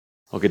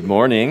Well, good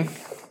morning.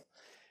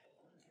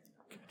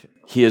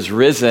 He is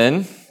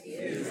risen.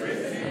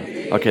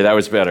 Okay, that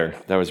was better.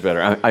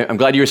 I'm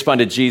glad you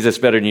responded Jesus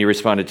better than you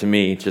responded to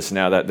me just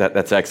now.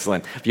 That's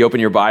excellent. If you open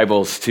your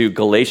Bibles to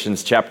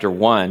Galatians chapter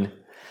 1,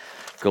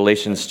 we'll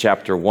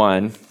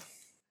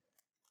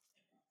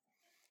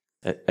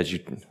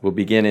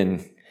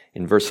begin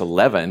in verse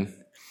 11.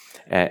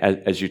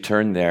 As you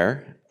turn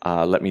there,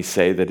 let me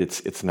say that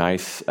it's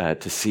nice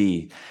to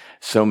see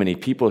so many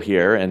people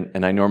here,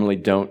 and I normally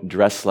don't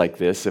dress like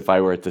this. If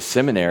I were at the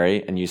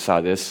seminary and you saw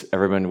this,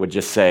 everyone would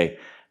just say,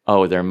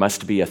 oh, there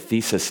must be a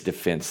thesis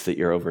defense that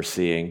you're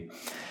overseeing.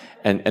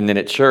 And then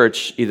at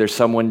church, either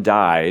someone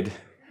died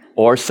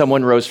or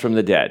someone rose from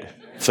the dead.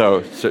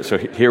 So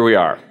here we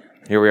are.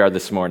 Here we are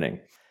this morning.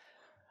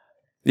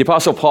 The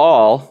Apostle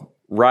Paul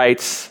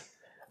writes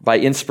by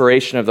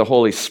inspiration of the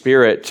Holy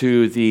Spirit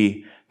to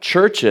the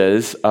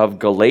churches of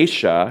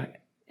Galatia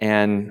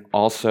and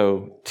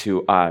also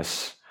to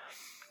us.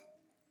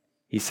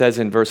 He says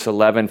in verse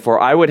 11, "For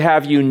I would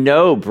have you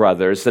know,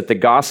 brothers, that the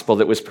gospel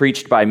that was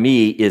preached by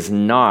me is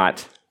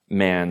not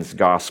man's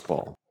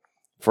gospel.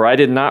 For I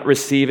did not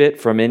receive it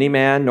from any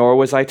man, nor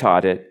was I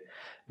taught it,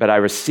 but I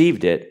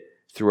received it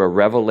through a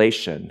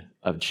revelation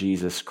of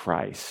Jesus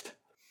Christ."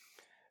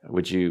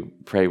 Would you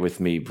pray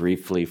with me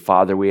briefly?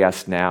 Father, we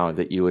ask now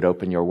that you would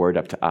open your word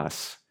up to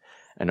us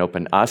and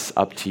open us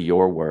up to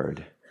your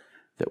word,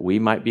 that we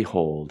might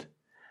behold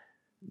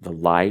the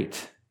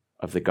light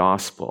of the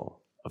gospel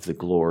of the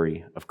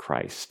glory of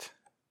Christ.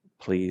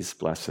 Please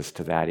bless us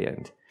to that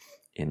end.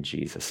 In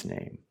Jesus'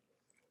 name,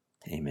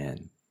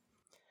 amen.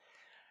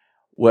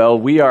 Well,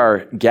 we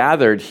are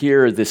gathered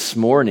here this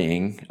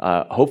morning,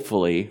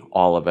 hopefully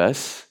all of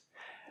us,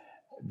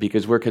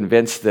 because we're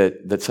convinced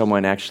that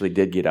someone actually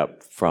did get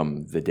up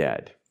from the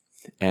dead.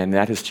 And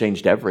that has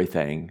changed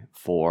everything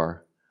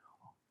for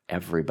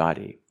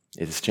everybody.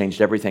 It has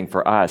changed everything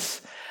for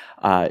us.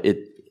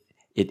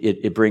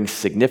 It brings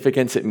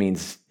significance. It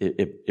means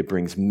it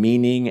brings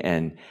meaning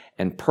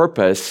and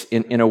purpose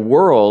in a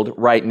world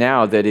right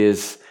now that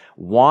is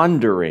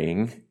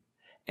wandering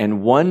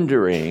and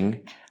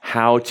wondering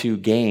how to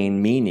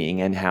gain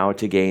meaning and how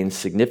to gain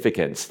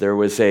significance. There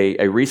was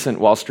a recent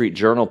Wall Street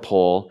Journal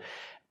poll.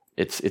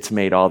 It's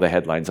made all the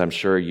headlines. I'm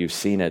sure you've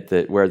seen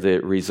it, where the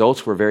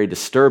results were very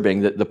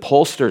disturbing. That the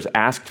pollsters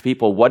asked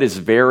people, "What is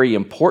very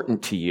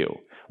important to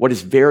you? What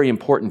is very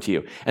important to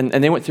you?" And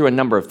they went through a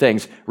number of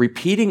things,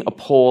 repeating a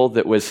poll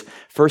that was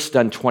first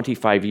done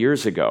 25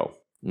 years ago,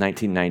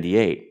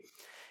 1998.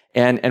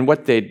 And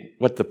what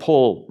the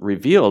poll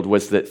revealed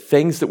was that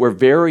things that were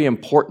very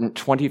important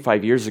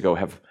 25 years ago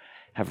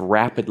have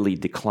rapidly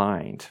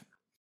declined.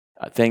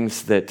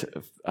 Things that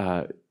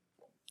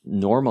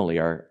normally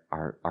are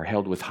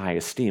held with high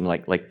esteem,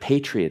 like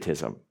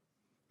patriotism,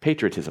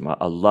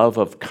 a love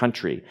of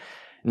country.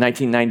 In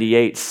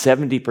 1998,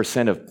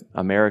 70% of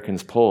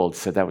Americans polled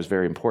said that was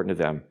very important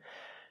to them.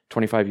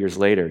 25 years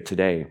later,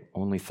 today,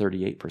 only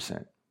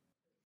 38%.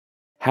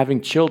 Having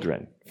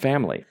children,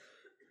 family.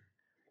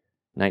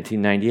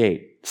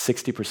 1998,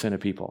 60% of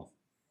people.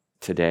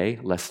 Today,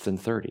 less than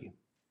 30.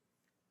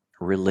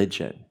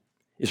 Religion.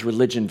 Is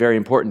religion very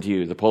important to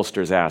you? The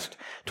pollsters asked.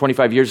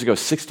 25 years ago,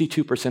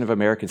 62% of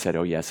Americans said,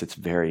 oh yes, it's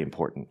very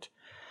important.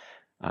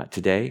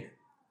 Today,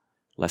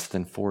 less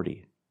than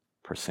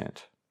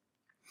 40%.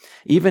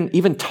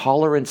 Even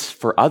tolerance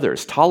for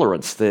others,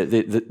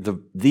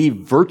 the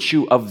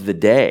virtue of the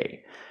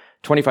day.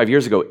 25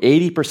 years ago,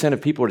 80%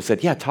 of people would have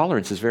said, yeah,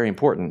 tolerance is very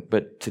important,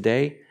 but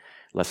today,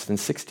 less than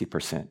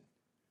 60%.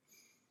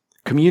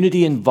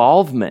 Community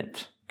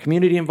involvement,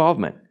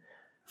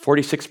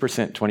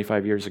 46%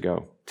 25 years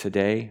ago.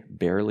 Today,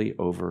 barely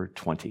over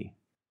 20.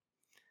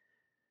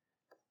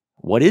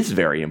 What is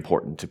very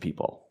important to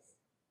people?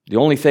 The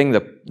only thing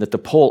that the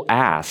poll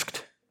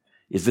asked,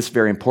 is this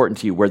very important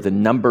to you? Where the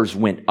numbers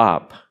went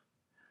up,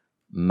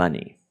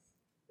 money.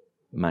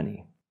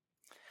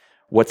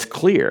 What's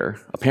clear,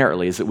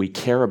 apparently, is that we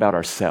care about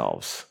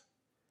ourselves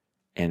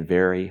and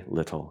very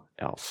little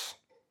else.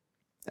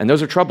 And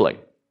those are troubling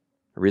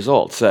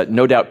results.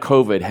 No doubt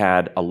COVID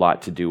had a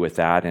lot to do with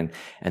that, and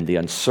the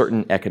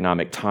uncertain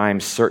economic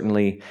times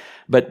certainly.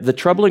 But the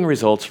troubling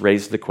results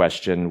raise the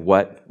question,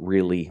 what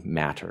really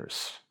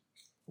matters?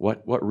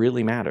 What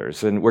really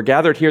matters? And we're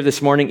gathered here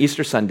this morning,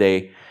 Easter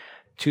Sunday,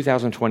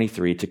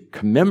 2023, to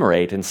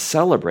commemorate and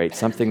celebrate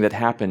something that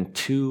happened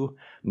 2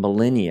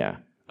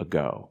 millennia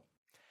ago.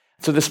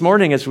 So this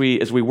morning, as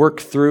we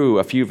work through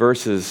a few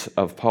verses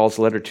of Paul's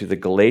letter to the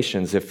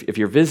Galatians, if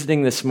you're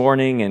visiting this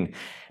morning and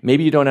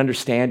maybe you don't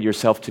understand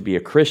yourself to be a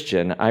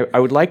Christian, I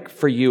would like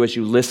for you, as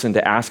you listen,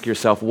 to ask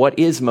yourself, what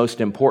is most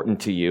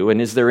important to you,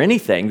 and is there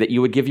anything that you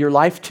would give your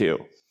life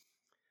to?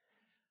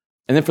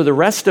 And then for the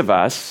rest of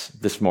us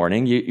this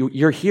morning,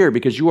 you're here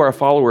because you are a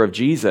follower of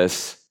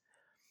Jesus.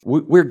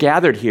 We're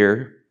gathered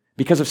here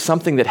because of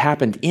something that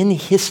happened in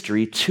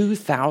history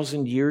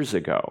 2,000 years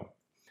ago.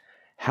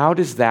 How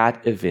does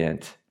that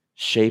event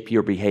shape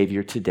your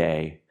behavior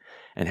today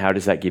And how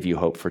does that give you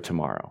hope for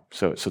tomorrow?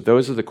 So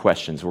those are the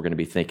questions we're going to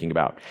be thinking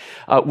about.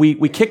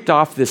 We kicked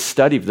off this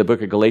study of the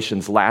book of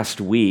Galatians last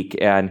week,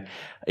 and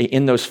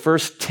in those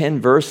first 10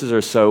 verses or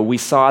so, we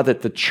saw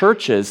that the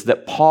churches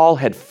that Paul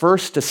had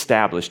first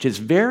established, his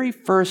very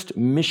first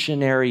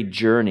missionary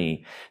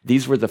journey,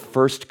 these were the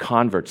first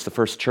converts, the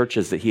first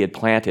churches that he had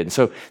planted. And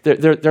so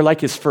they're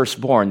like his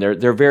firstborn.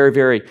 They're very,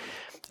 very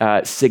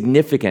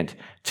significant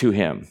to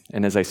him.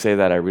 And as I say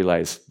that, I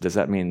realize, does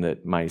that mean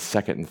that my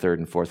second and third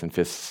and fourth and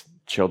fifth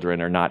children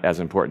are not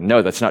as important?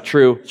 No, that's not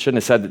true. Shouldn't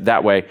have said it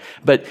that way.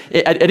 But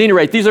at any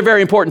rate, these are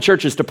very important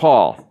churches to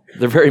Paul.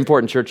 They're very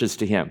important churches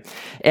to him.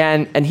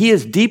 And he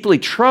is deeply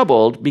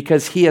troubled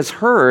because he has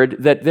heard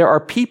that there are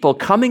people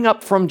coming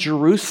up from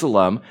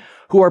Jerusalem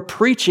who are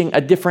preaching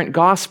a different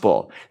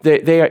gospel.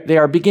 They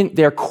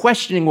are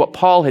questioning what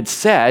Paul had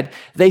said.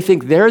 They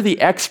think they're the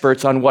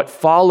experts on what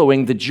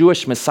following the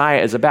Jewish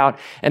Messiah is about.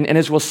 And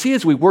as we'll see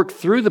as we work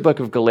through the book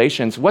of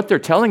Galatians, what they're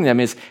telling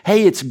them is,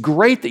 hey, it's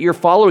great that you're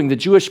following the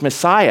Jewish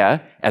Messiah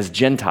as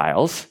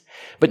Gentiles,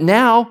 but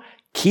now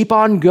keep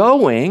on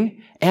going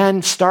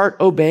and start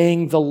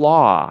obeying the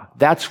law.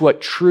 That's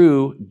what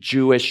true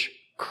Jewish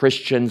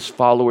Christians,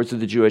 followers of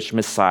the Jewish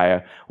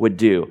Messiah, would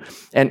do.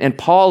 And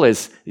Paul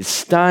is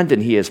stunned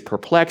and he is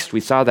perplexed. We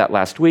saw that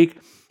last week.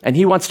 And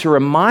he wants to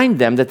remind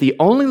them that the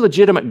only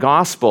legitimate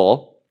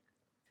gospel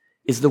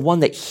is the one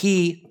that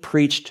he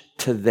preached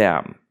to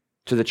them,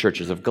 to the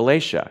churches of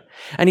Galatia.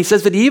 And he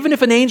says that even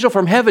if an angel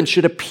from heaven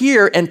should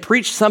appear and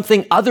preach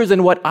something other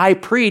than what I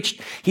preached,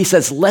 he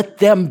says, let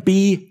them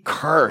be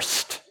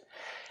cursed.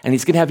 And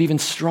he's going to have even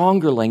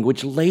stronger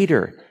language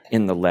later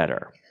in the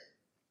letter.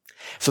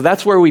 So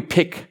that's where we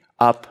pick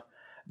up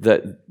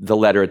the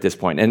letter at this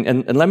point.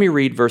 And let me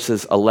read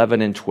verses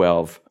 11 and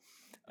 12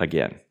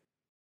 again.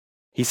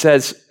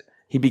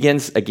 He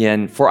begins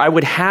again, for I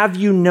would have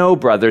you know,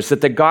 brothers,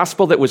 that the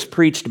gospel that was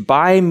preached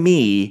by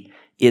me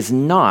is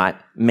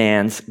not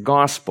man's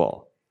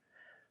gospel.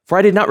 For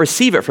I did not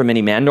receive it from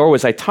any man, nor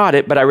was I taught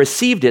it, but I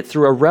received it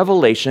through a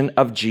revelation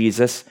of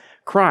Jesus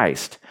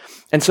Christ.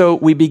 And so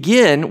we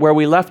begin where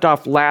we left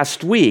off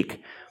last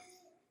week.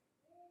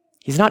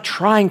 He's not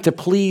trying to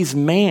please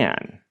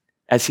man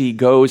as he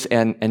goes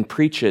and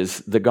preaches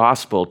the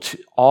gospel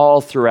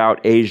all throughout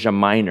Asia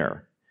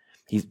Minor.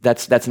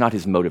 That's not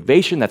his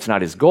motivation. That's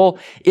not his goal.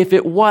 If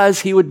it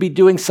was, he would be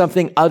doing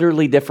something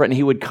utterly different, and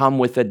he would come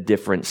with a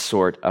different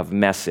sort of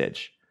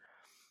message.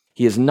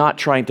 He is not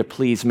trying to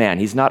please man.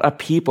 He's not a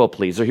people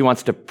pleaser. He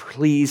wants to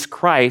please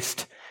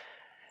Christ.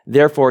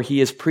 Therefore,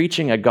 he is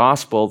preaching a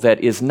gospel that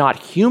is not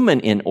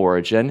human in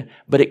origin,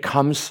 but it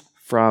comes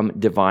from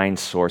divine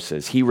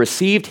sources. He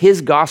received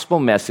his gospel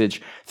message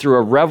through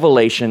a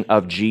revelation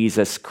of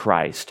Jesus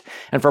Christ.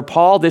 And for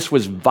Paul, this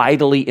was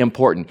vitally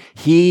important.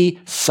 He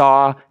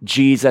saw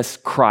Jesus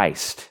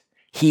Christ.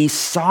 He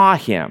saw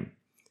him.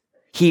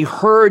 He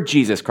heard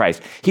Jesus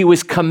Christ. He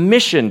was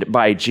commissioned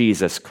by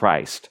Jesus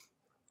Christ.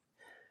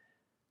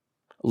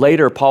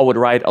 Later, Paul would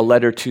write a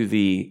letter to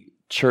the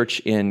church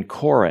in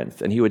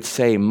Corinth, and he would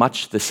say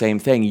much the same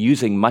thing,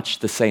 using much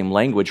the same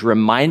language,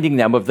 reminding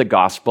them of the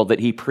gospel that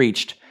he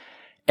preached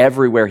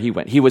everywhere he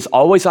went. He was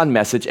always on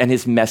message, and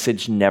his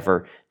message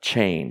never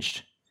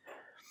changed.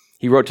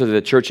 He wrote to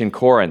the church in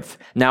Corinth,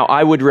 now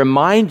I would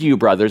remind you,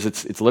 brothers,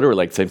 it's literally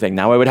like the same thing.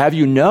 Now I would have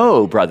you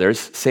know, brothers,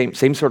 same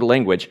sort of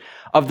language,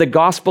 of the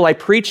gospel I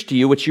preached to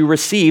you, which you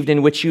received,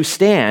 in which you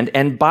stand,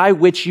 and by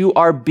which you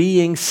are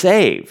being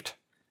saved,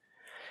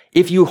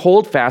 if you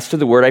hold fast to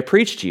the word I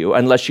preached to you,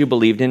 unless you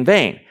believed in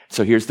vain.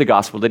 So here's the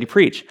gospel that he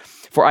preached.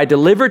 For I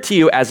delivered to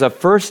you as of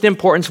first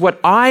importance what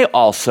I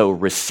also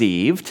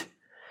received,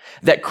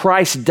 that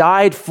Christ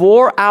died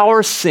for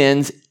our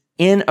sins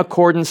in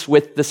accordance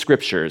with the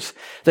scriptures,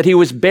 that he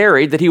was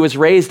buried, that he was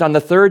raised on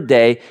the third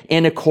day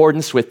in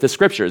accordance with the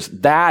scriptures.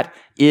 That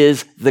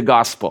is the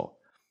gospel.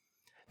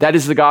 That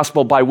is the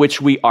gospel by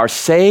which we are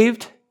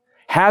saved,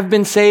 have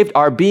been saved,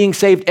 are being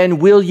saved,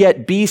 and will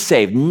yet be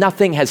saved.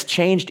 Nothing has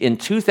changed in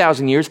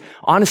 2,000 years.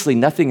 Honestly,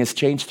 nothing has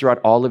changed throughout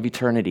all of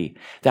eternity.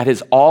 That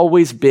has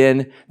always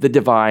been the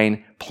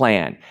divine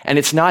plan. And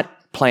it's not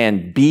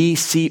plan B,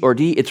 C, or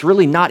D. It's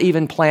really not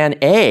even plan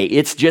A.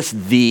 It's just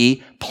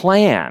the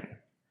plan.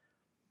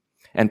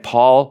 And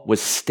Paul was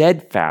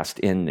steadfast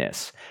in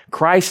this.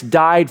 Christ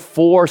died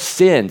for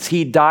sins.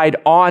 He died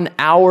on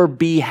our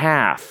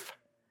behalf.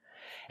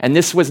 And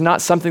this was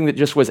not something that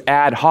just was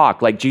ad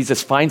hoc, like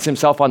Jesus finds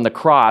himself on the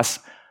cross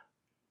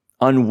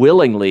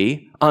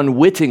unwillingly,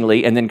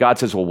 unwittingly, and then God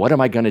says, well, what am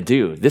I going to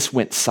do? This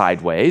went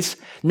sideways.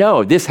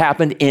 No, this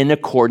happened in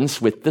accordance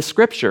with the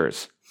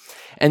scriptures.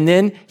 And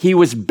then he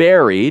was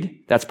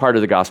buried. That's part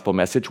of the gospel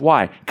message.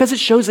 Why? Because it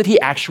shows that he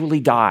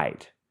actually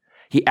died.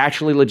 He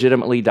actually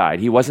legitimately died.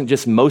 He wasn't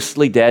just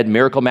mostly dead.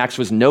 Miracle Max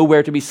was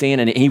nowhere to be seen,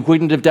 and he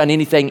wouldn't have done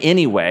anything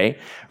anyway,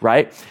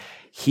 right?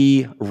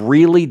 He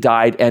really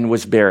died and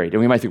was buried.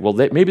 And we might think, well,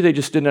 maybe they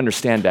just didn't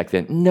understand back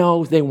then.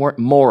 No, they weren't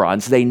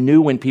morons. They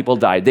knew when people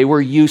died. They were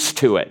used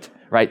to it,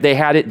 right? They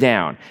had it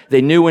down.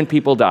 They knew when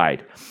people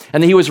died.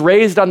 And he was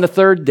raised on the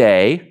third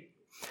day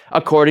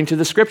according to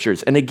the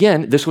scriptures. And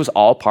again, this was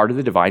all part of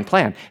the divine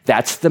plan.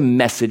 That's the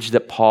message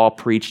that Paul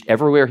preached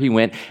everywhere he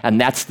went, and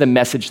that's the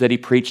message that he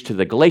preached to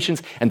the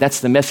Galatians, and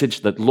that's the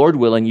message that, Lord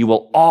willing, you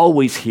will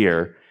always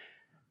hear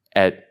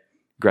at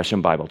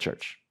Gresham Bible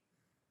Church.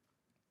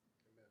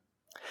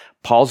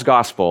 Paul's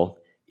gospel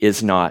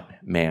is not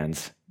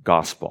man's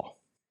gospel.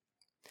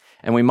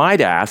 And we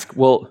might ask,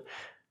 well,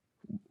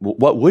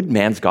 what would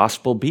man's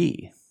gospel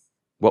be?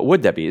 What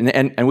would that be?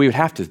 And we would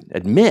have to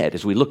admit,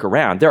 as we look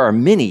around, there are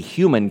many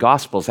human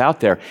gospels out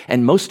there,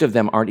 and most of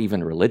them aren't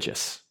even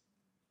religious.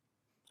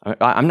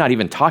 I'm not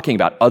even talking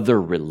about other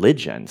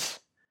religions.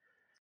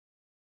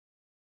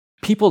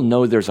 People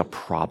know there's a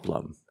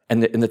problem,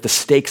 and that the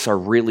stakes are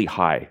really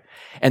high,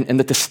 and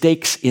that the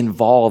stakes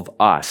involve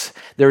us.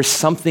 There's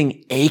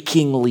something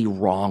achingly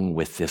wrong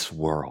with this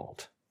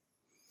world.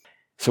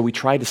 So we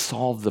try to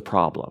solve the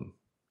problem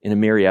in a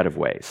myriad of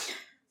ways.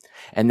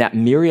 And that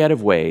myriad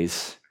of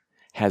ways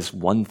has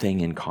one thing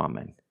in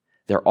common.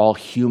 They're all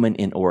human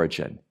in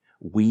origin.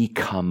 We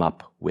come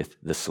up with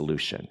the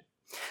solution.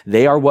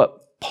 They are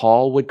what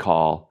Paul would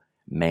call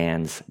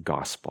man's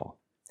gospel.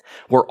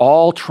 We're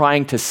all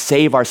trying to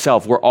save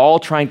ourselves. We're all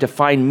trying to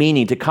find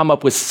meaning, to come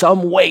up with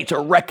some way to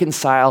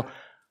reconcile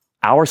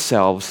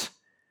ourselves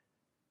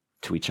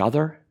to each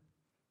other,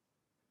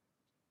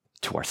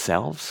 to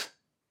ourselves,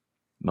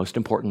 most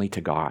importantly,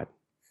 to God.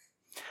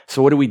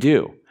 So what do we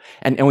do?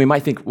 And we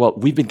might think, well,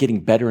 we've been getting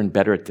better and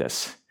better at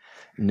this.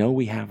 No,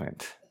 we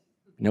haven't.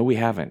 No, we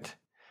haven't.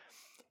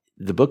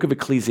 The book of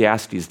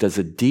Ecclesiastes does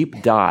a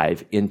deep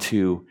dive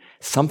into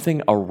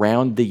something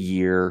around the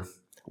year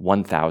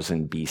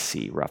 1000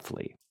 BC,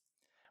 roughly,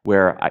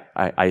 where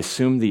I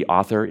assume the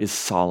author is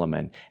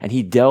Solomon, and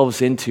he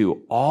delves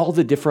into all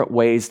the different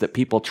ways that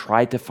people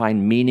try to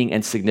find meaning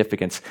and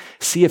significance.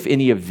 See if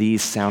any of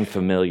these sound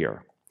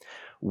familiar.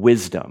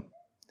 Wisdom,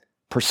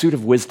 pursuit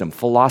of wisdom,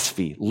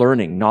 philosophy,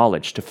 learning,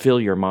 knowledge to fill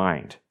your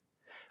mind.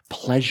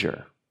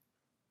 Pleasure.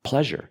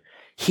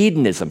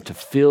 Hedonism to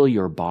fill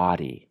your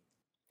body.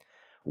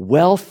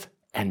 Wealth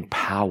and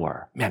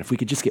power. Man, if we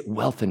could just get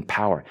wealth and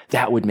power,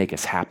 that would make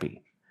us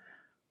happy.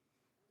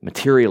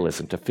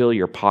 Materialism to fill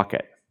your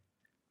pocket.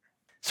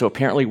 So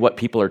apparently what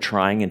people are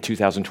trying in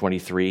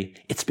 2023,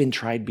 it's been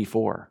tried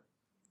before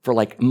for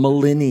like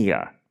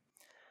millennia.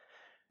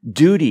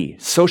 Duty,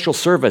 social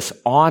service,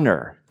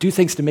 honor, do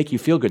things to make you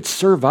feel good,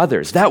 serve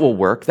others. That will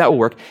work.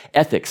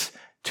 Ethics,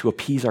 to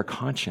appease our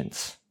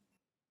conscience.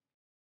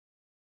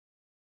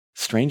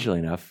 Strangely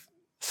enough,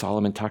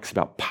 Solomon talks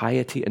about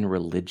piety and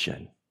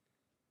religion.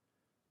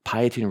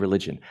 Piety and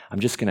religion. I'm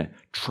just going to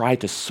try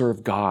to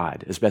serve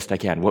God as best I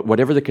can.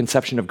 Whatever the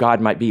conception of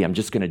God might be, I'm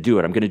just going to do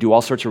it. I'm going to do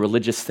all sorts of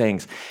religious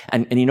things.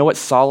 And you know what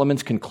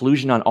Solomon's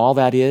conclusion on all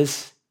that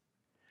is?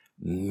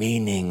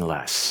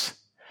 Meaningless.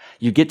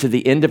 You get to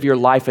the end of your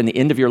life, and the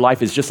end of your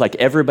life is just like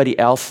everybody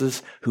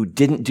else's who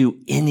didn't do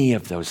any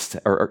of those,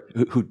 or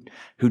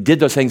who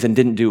did those things and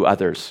didn't do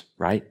others,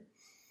 right?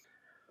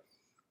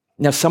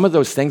 Now, some of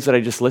those things that I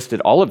just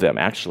listed, all of them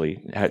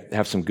actually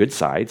have some good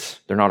sides.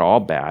 They're not all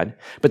bad.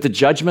 But the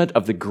judgment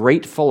of the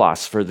great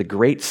philosopher, the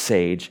great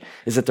sage,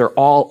 is that they're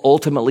all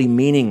ultimately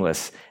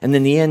meaningless. And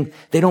in the end,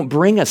 they don't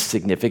bring us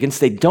significance.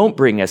 They don't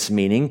bring us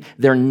meaning.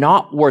 They're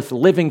not worth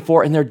living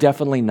for, and they're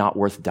definitely not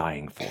worth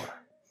dying for.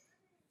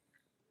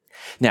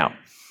 Now,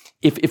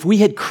 if we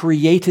had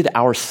created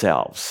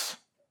ourselves,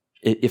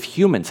 if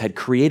humans had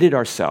created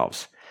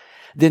ourselves,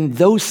 then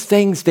those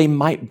things, they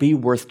might be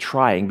worth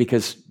trying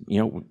because,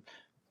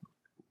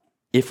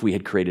 if we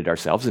had created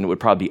ourselves, and it would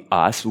probably be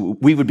us,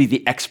 we would be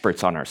the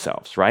experts on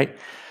ourselves, right?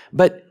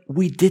 But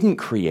we didn't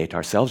create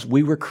ourselves.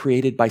 We were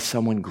created by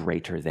someone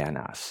greater than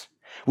us.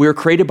 We were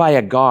created by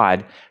a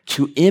God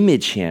to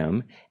image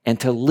him and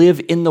to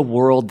live in the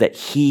world that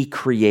he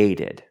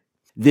created.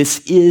 This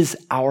is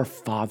our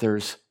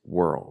Father's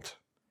world.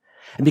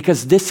 And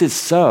because this is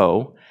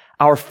so,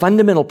 our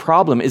fundamental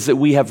problem is that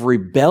we have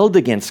rebelled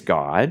against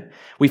God.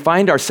 We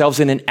find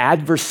ourselves in an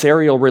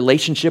adversarial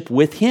relationship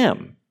with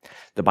him.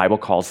 The Bible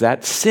calls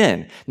that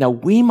sin. Now,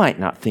 we might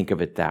not think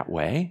of it that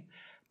way,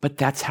 but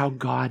that's how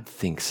God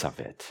thinks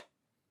of it.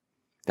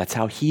 That's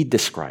how he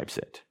describes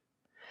it.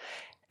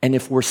 And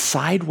if we're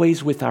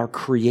sideways with our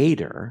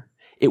Creator,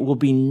 it will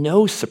be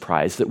no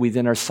surprise that we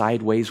then are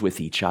sideways with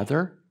each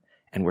other,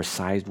 and we're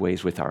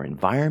sideways with our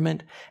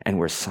environment, and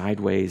we're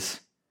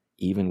sideways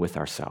even with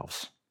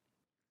ourselves.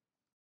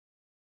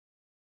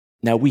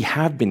 Now, we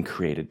have been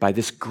created by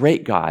this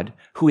great God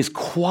who is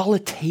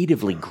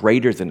qualitatively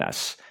greater than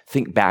us.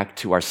 Think back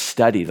to our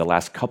study the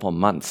last couple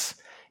months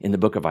in the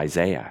book of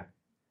Isaiah.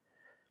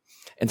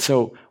 And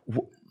so,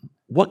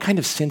 what kind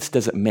of sense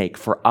does it make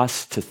for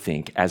us to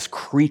think as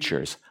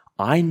creatures,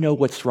 I know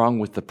what's wrong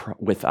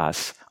with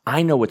us,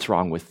 I know what's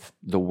wrong with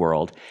the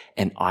world,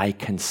 and I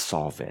can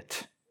solve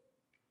it?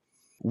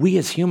 We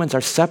as humans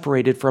are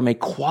separated from a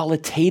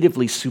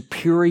qualitatively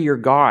superior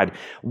God.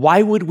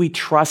 Why would we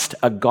trust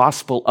a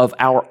gospel of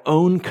our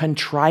own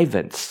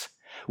contrivance?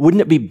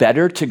 Wouldn't it be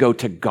better to go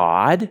to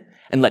God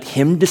and let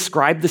him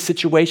describe the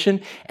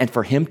situation and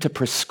for him to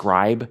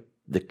prescribe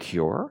the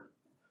cure?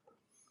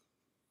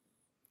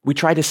 We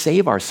try to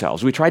save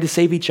ourselves. We try to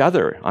save each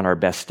other on our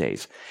best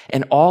days.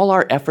 And all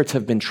our efforts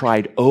have been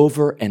tried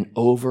over and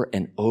over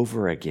and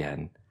over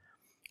again,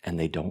 and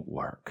they don't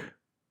work.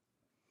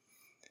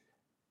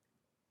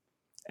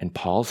 And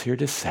Paul's here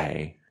to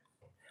say,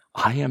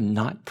 I am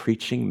not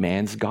preaching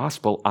man's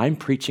gospel. I'm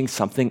preaching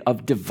something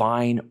of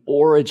divine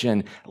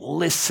origin.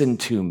 Listen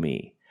to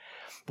me.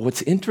 But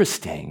what's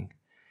interesting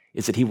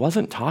is that he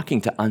wasn't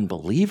talking to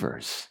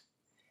unbelievers.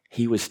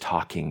 He was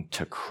talking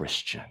to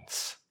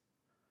Christians.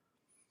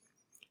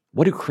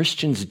 What do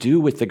Christians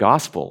do with the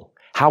gospel?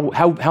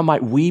 How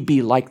might we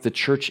be like the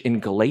church in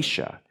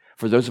Galatia,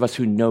 for those of us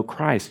who know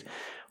Christ?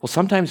 Well,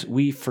 sometimes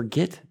we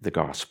forget the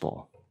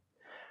gospel.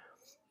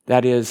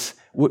 That is,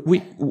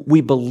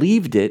 we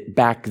believed it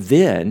back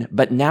then,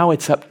 but now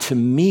it's up to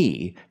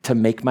me to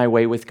make my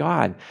way with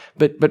God.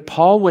 But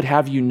Paul would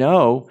have you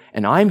know,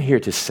 and I'm here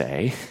to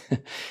say,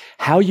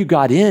 how you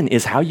got in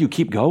is how you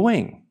keep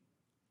going.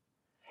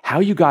 How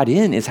you got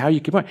in is how you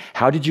keep going.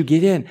 How did you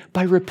get in?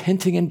 By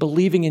repenting and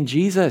believing in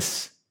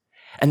Jesus.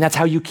 And that's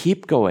how you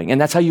keep going.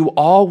 And that's how you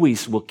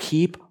always will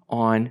keep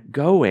on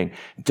going.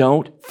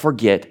 Don't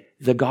forget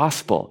the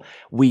gospel.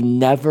 We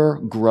never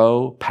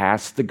grow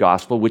past the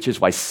gospel, which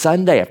is why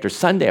Sunday after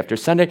Sunday after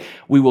Sunday,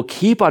 we will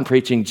keep on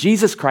preaching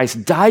Jesus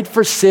Christ died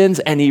for sins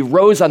and he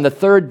rose on the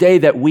third day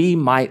that we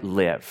might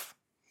live.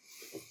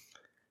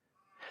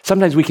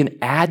 Sometimes we can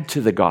add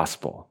to the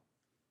gospel.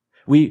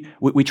 We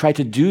try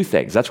to do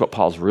things. That's what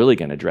Paul's really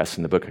going to address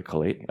in the book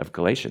of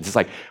Galatians. It's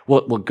like,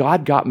 well,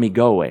 God got me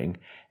going,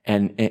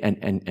 and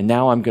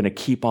now I'm going to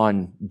keep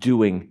on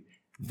doing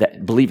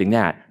that, believing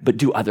that, but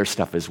do other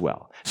stuff as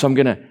well. So I'm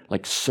going to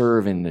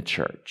serve in the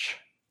church,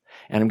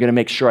 and I'm going to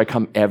make sure I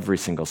come every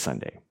single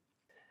Sunday.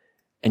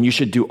 And you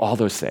should do all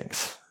those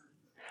things.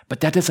 But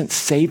that doesn't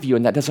save you,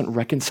 and that doesn't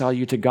reconcile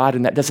you to God,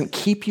 and that doesn't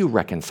keep you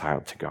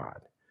reconciled to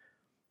God.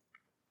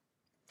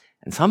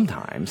 And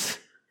sometimes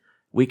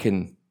we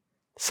can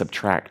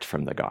subtract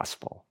from the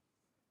gospel.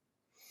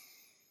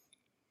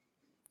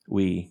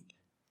 We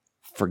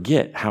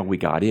forget how we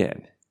got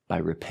in by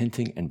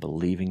repenting and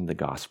believing the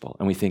gospel.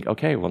 And we think,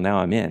 okay, well, now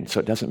I'm in, so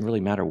it doesn't really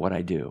matter what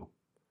I do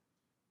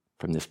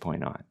from this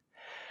point on.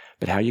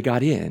 But how you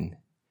got in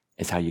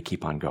is how you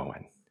keep on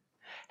going.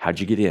 How'd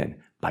you get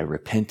in? By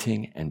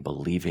repenting and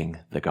believing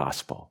the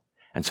gospel.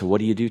 And so what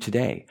do you do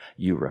today?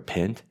 You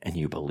repent and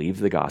you believe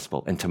the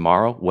gospel. And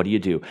tomorrow, what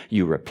do?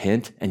 You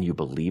repent and you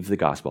believe the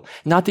gospel.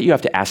 Not that you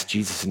have to ask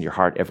Jesus in your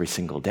heart every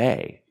single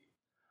day.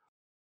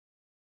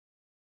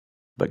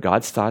 But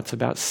God's thoughts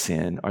about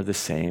sin are the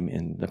same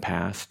in the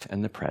past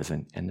and the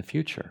present and the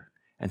future.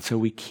 And so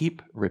we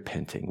keep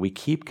repenting, we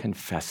keep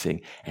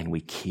confessing, and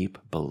we keep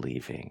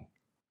believing.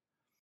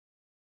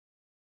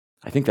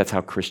 I think that's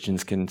how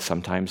Christians can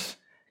sometimes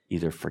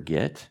either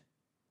forget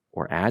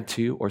or add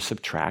to or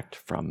subtract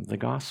from the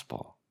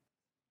gospel.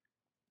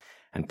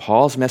 And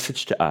Paul's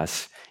message to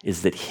us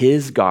is that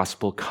his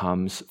gospel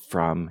comes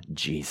from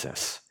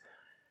Jesus.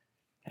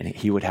 And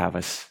he would have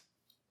us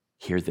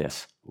hear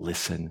this,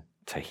 listen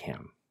to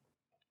him.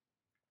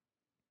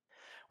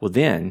 Well,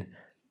 then,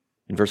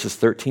 in verses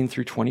 13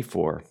 through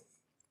 24,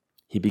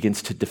 he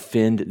begins to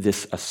defend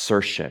this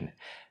assertion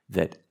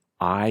that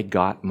I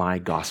got my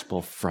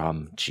gospel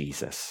from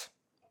Jesus.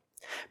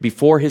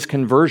 Before his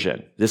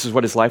conversion, this is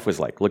what his life was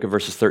like. Look at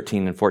verses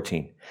 13 and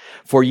 14.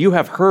 For you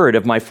have heard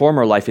of my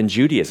former life in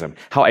Judaism,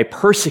 how I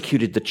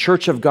persecuted the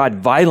church of God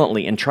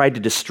violently and tried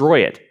to destroy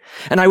it.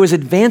 And I was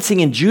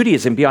advancing in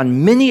Judaism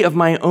beyond many of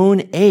my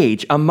own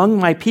age among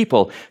my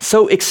people.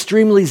 So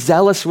extremely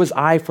zealous was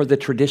I for the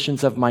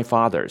traditions of my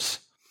fathers.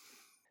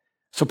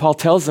 So Paul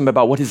tells them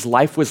about what his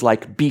life was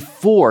like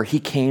before he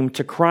came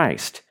to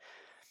Christ.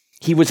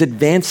 He was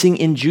advancing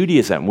in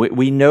Judaism.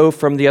 We know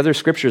from the other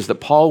scriptures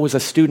that Paul was a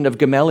student of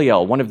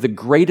Gamaliel, one of the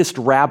greatest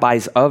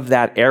rabbis of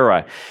that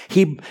era.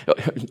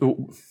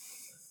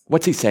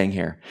 What's he saying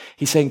here?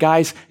 He's saying,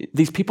 guys,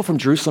 these people from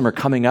Jerusalem are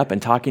coming up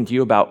and talking to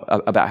you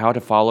about how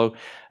to follow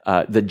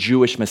the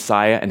Jewish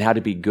Messiah and how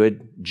to be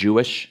good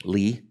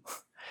Jewish-ly.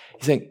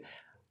 He's saying,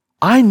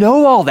 I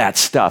know all that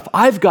stuff.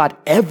 I've got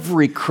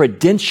every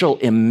credential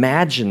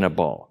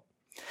imaginable.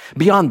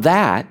 Beyond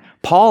that,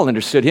 Paul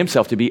understood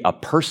himself to be a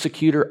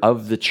persecutor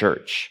of the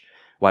church.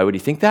 Why would he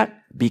think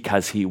that?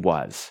 Because he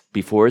was.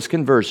 Before his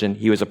conversion,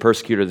 he was a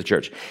persecutor of the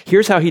church.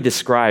 Here's how he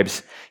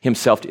describes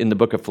himself in the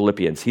book of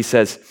Philippians. He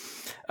says,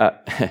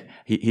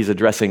 he's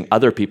addressing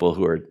other people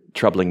who are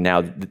troubling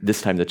now,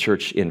 this time the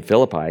church in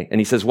Philippi.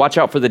 And he says, watch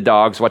out for the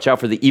dogs, watch out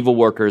for the evil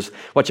workers,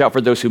 watch out for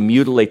those who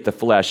mutilate the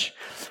flesh.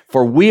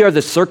 For we are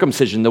the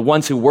circumcision, the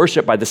ones who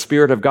worship by the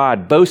Spirit of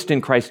God, boast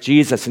in Christ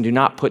Jesus, and do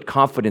not put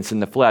confidence in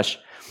the flesh.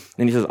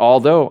 And he says,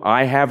 although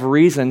I have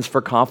reasons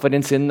for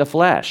confidence in the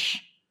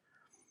flesh.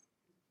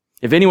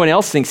 If anyone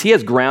else thinks he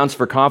has grounds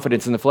for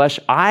confidence in the flesh,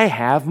 I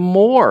have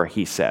more,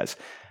 he says.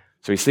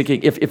 So he's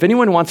thinking, if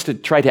anyone wants to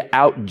try to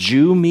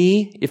out-Jew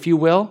me, if you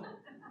will,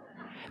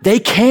 they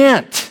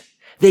can't.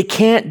 They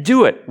can't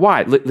do it.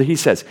 Why? He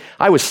says,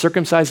 I was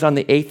circumcised on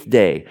the 8th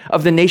day,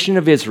 of the nation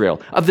of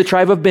Israel, of the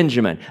tribe of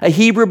Benjamin, a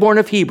Hebrew born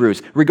of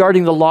Hebrews,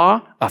 regarding the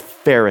law, a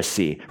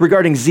Pharisee,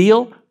 regarding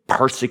zeal,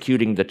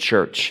 persecuting the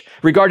church.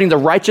 Regarding the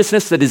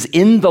righteousness that is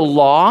in the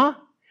law,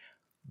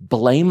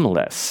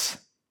 blameless.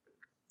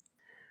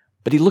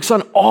 But he looks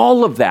on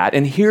all of that,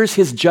 and here's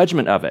his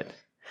judgment of it.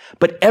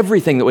 But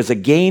everything that was a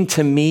gain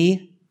to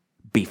me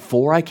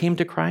before I came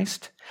to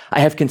Christ,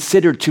 I have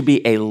considered to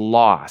be a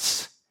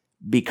loss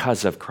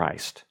because of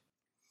Christ.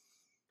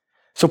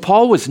 So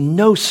Paul was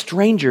no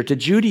stranger to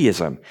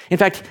Judaism. In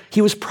fact,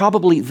 he was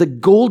probably the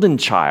golden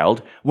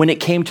child when it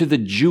came to the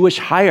Jewish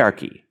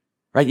hierarchy,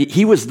 right?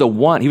 He was the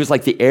one, he was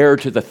like the heir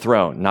to the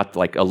throne, not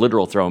like a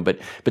literal throne, but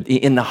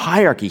in the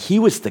hierarchy, he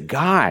was the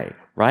guy,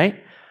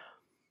 right?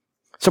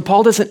 So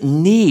Paul doesn't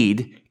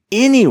need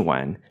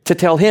anyone to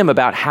tell him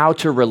about how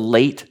to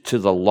relate to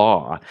the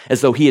law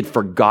as though he had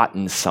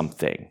forgotten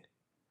something.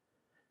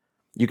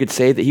 You could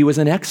say that he was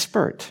an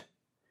expert,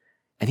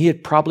 and he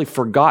had probably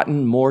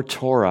forgotten more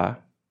Torah,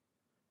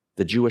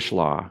 the Jewish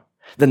law,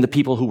 than the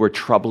people who were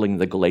troubling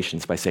the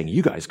Galatians by saying,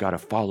 you guys got to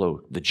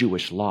follow the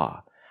Jewish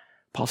law.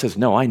 Paul says,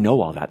 no, I know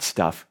all that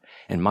stuff,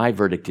 and my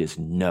verdict is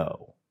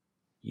no,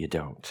 you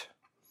don't.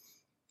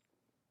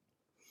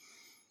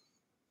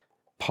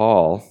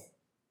 Paul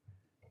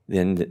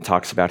then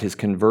talks about his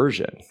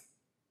conversion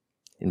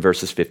in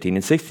verses 15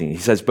 and 16. He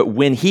says, but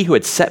when he who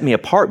had set me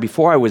apart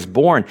before I was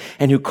born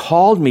and who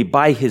called me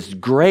by his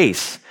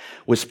grace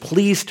was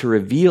pleased to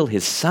reveal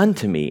his Son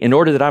to me in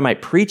order that I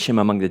might preach him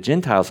among the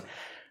Gentiles,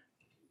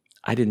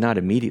 I did not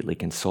immediately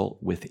consult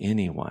with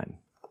anyone.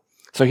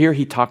 So here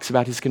he talks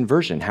about his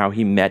conversion, how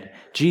he met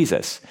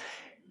Jesus.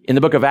 In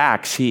the book of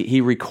Acts,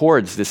 he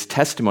records this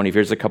testimony of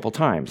his a couple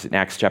times. In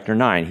Acts chapter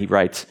 9, he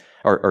writes,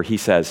 or he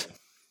says,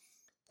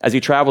 as he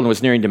traveled and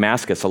was nearing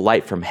Damascus, a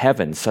light from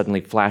heaven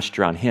suddenly flashed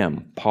around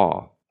him,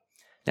 Paul.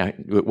 Now,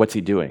 what's he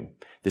doing?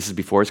 This is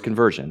before his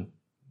conversion,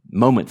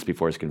 moments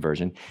before his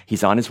conversion.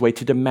 He's on his way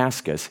to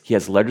Damascus. He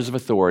has letters of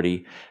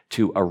authority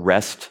to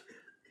arrest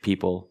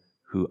people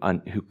who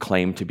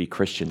claim to be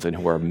Christians and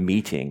who are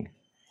meeting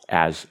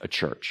as a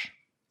church.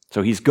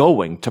 So he's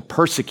going to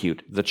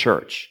persecute the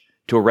church,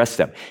 to arrest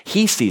them.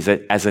 He sees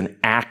it as an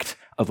act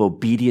of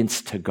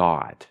obedience to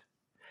God.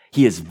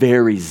 He is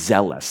very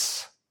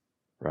zealous,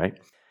 right?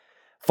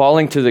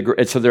 Falling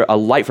to a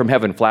light from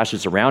heaven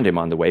flashes around him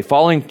on the way.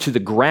 Falling to the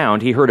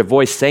ground, he heard a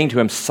voice saying to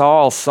him,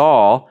 Saul,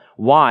 Saul,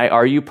 why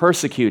are you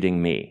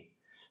persecuting me?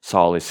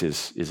 Saul is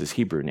his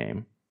Hebrew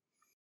name.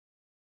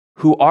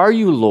 Who are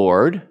you,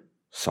 Lord?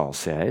 Saul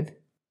said.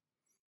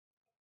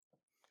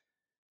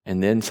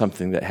 And then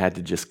something that had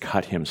to just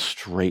cut him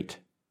straight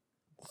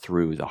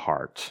through the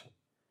heart.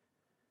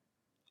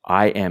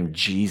 I am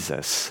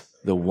Jesus,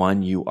 the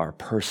one you are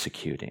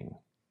persecuting,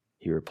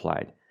 he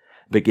replied.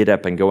 But get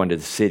up and go into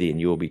the city, and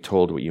you will be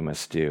told what you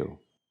must do.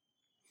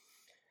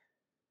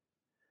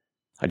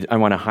 I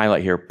want to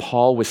highlight here,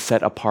 Paul was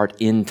set apart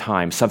in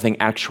time. Something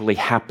actually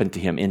happened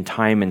to him in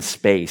time and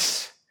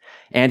space.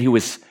 And he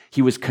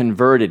was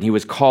converted. He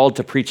was called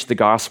to preach the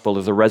gospel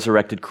of the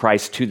resurrected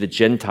Christ to the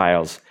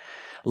Gentiles.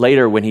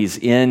 Later, when he's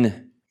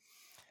in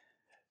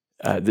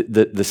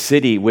the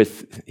city,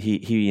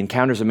 he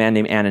encounters a man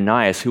named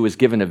Ananias who was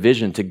given a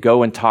vision to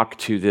go and talk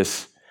to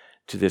this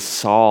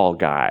Saul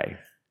guy.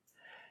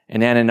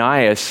 And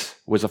Ananias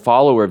was a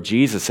follower of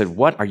Jesus, said,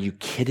 what, are you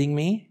kidding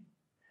me?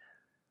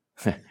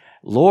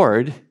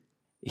 Lord,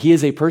 he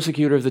is a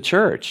persecutor of the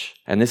church.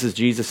 And this is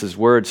Jesus'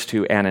 words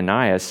to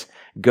Ananias,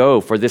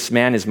 go, for this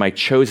man is my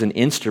chosen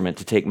instrument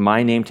to take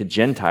my name to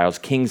Gentiles,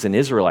 kings and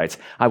Israelites.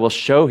 I will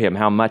show him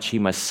how much he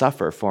must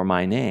suffer for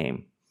my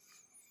name.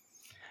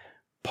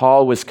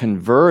 Paul was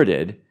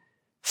converted,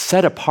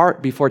 set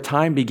apart before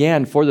time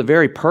began for the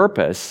very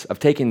purpose of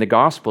taking the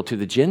gospel to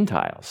the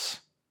Gentiles.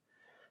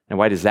 Now,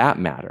 why does that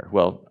matter?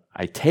 Well,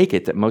 I take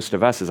it that most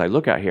of us, as I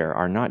look out here,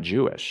 are not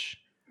Jewish.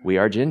 We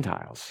are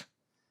Gentiles.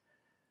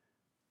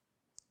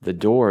 The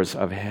doors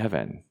of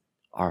heaven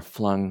are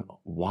flung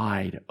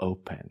wide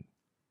open.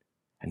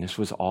 And this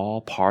was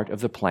all part of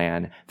the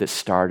plan that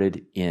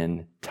started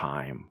in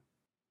time.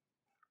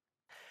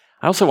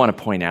 I also want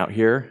to point out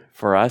here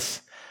for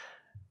us,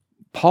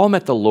 Paul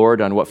met the Lord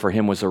on what for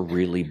him was a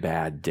really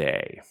bad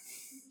day.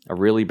 A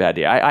really bad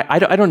day. I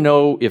don't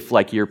know if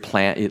like your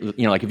plan,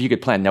 like if you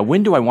could plan, now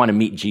when do I want to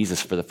meet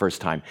Jesus for the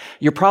first time?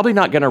 You're probably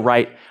not going to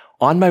write,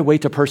 on my way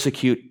to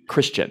persecute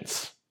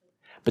Christians.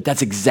 But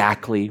that's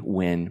exactly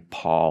when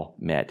Paul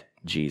met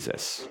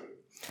Jesus.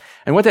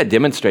 And what that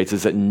demonstrates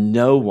is that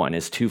no one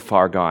is too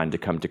far gone to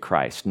come to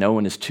Christ. No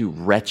one is too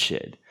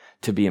wretched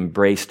to be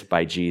embraced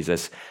by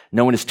Jesus.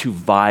 No one is too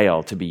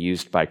vile to be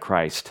used by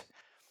Christ.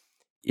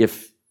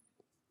 If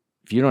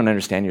you don't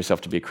understand yourself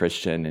to be a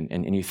Christian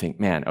and you think,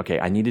 man, okay,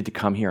 I needed to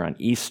come here on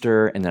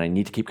Easter and then I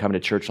need to keep coming to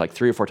church like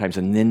 3 or 4 times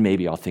and then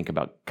maybe I'll think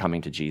about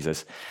coming to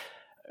Jesus.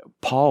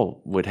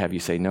 Paul would have you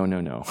say,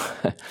 no.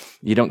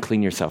 You don't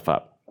clean yourself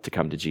up to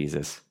come to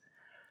Jesus.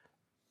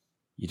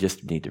 You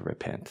just need to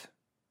repent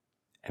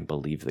and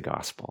believe the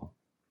gospel.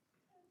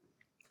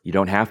 You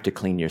don't have to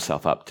clean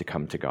yourself up to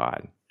come to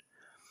God.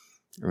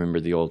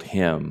 Remember the old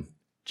hymn,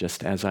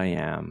 just as I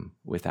am,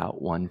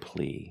 without one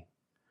plea,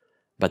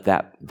 but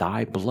that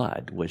thy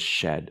blood was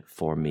shed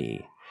for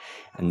me.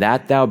 And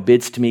that thou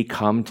bidst me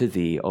come to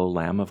thee, O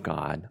Lamb of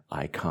God,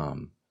 I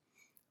come,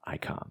 I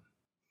come.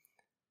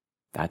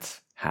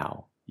 That's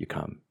how you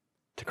come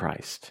to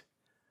Christ.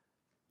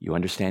 You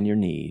understand your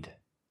need.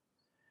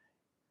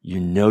 You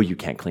know you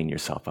can't clean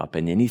yourself up,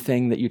 and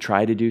anything that you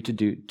try to do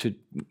to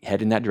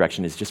head in that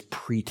direction is just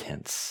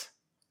pretense.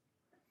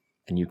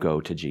 And you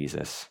go to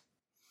Jesus.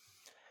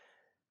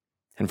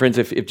 And friends,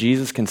 if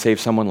Jesus can save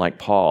someone like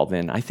Paul,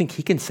 then I think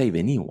he can save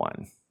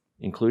anyone,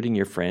 including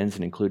your friends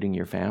and including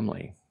your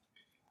family.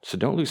 So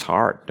don't lose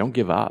heart. Don't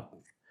give up.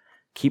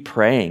 Keep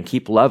praying,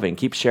 keep loving,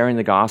 keep sharing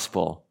the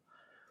gospel.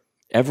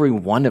 Every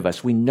one of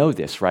us, we know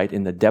this, right?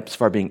 In the depths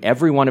of our being,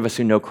 every one of us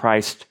who know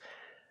Christ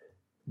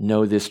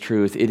know this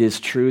truth. It is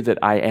true that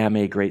I am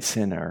a great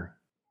sinner,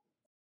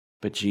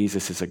 but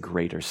Jesus is a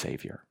greater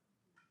Savior.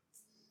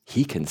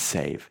 He can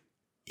save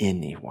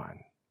anyone,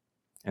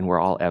 and we're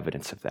all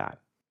evidence of that.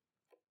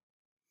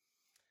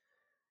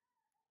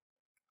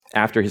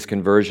 After his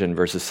conversion,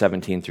 verses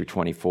 17 through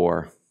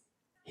 24,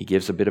 he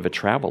gives a bit of a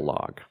travel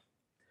log.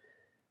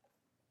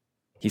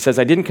 He says,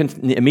 I didn't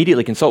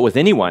immediately consult with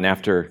anyone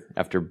after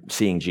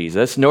seeing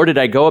Jesus, nor did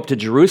I go up to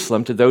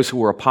Jerusalem to those who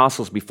were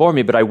apostles before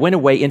me, but I went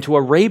away into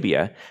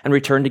Arabia and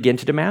returned again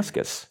to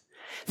Damascus.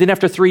 Then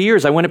after 3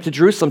 years, I went up to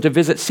Jerusalem to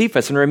visit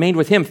Cephas and remained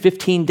with him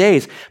 15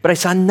 days, but I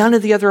saw none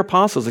of the other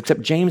apostles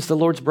except James, the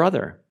Lord's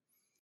brother.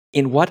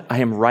 In what I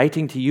am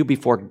writing to you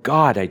before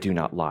God, I do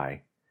not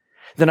lie.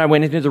 Then I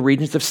went into the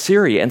regions of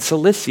Syria and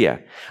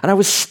Cilicia, and I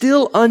was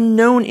still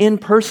unknown in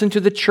person to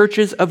the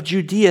churches of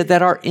Judea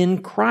that are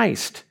in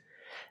Christ.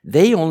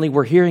 They only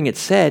were hearing it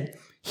said,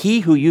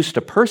 he who used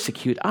to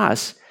persecute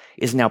us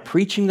is now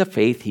preaching the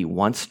faith he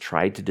once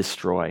tried to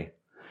destroy.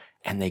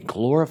 And they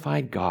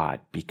glorified God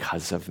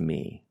because of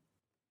me.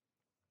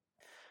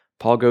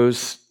 Paul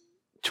goes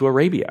to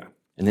Arabia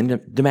and then to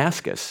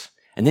Damascus,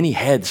 and then he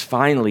heads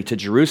finally to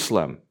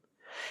Jerusalem.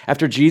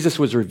 After Jesus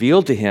was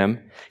revealed to him,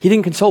 he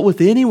didn't consult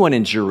with anyone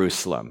in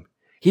Jerusalem.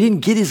 He didn't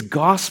get his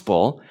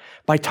gospel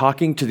by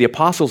talking to the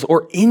apostles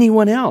or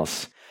anyone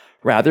else.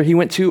 Rather, he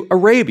went to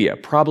Arabia,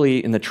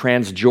 probably in the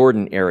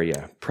Transjordan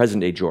area,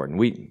 present-day Jordan.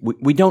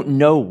 We don't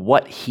know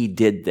what he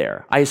did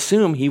there. I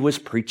assume he was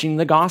preaching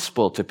the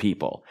gospel to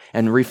people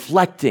and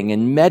reflecting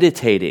and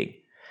meditating.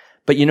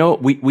 But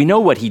we know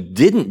what he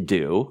didn't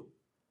do.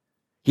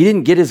 He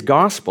didn't get his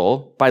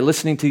gospel by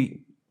listening to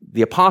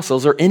the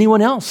apostles or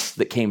anyone else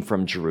that came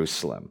from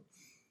Jerusalem.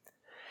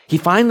 He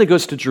finally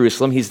goes to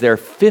Jerusalem. He's there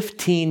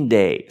 15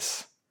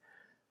 days.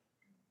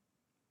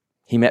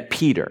 He met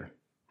Peter,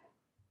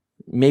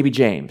 maybe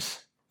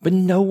James, but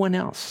no one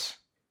else.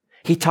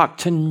 He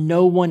talked to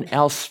no one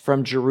else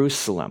from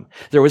Jerusalem.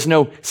 There was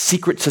no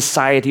secret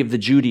society of the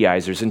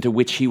Judaizers into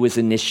which he was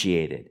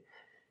initiated.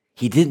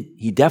 He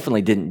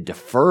definitely didn't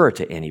defer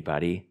to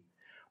anybody.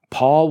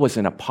 Paul was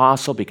an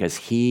apostle because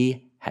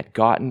he had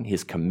gotten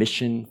his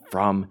commission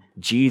from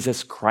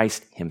Jesus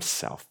Christ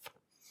himself.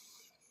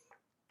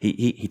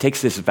 He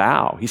takes this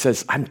vow. He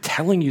says, I'm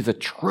telling you the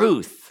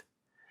truth.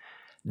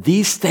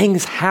 These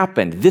things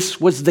happened. This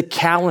was the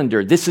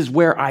calendar. This is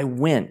where I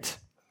went.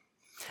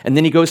 And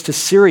then he goes to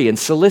Syria and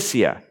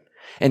Cilicia.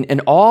 And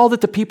all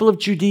that the people of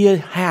Judea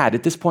had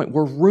at this point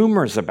were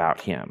rumors about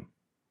him.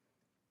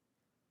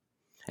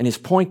 And his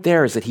point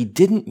there is that he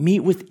didn't meet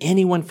with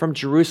anyone from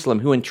Jerusalem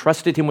who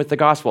entrusted him with the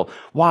gospel.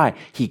 Why?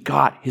 He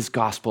got his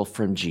gospel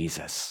from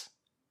Jesus.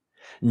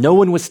 No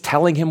one was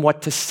telling him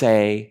what to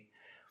say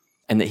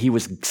and that he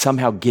was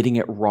somehow getting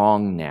it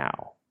wrong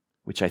now,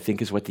 which I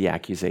think is what the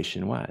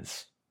accusation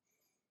was.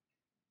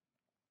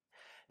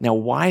 Now,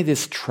 why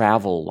this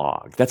travel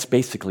log? That's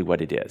basically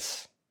what it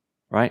is,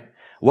 right?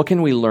 What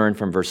can we learn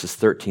from verses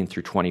 13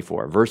 through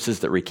 24? Verses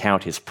that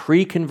recount his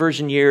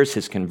pre-conversion years,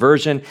 his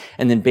conversion,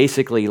 and then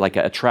basically like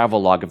a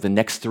travel log of the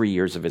next 3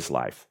 years of his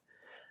life.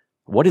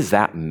 What does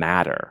that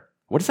matter?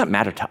 What does that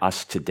matter to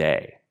us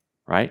today,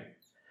 right?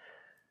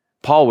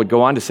 Paul would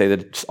go on to say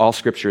that all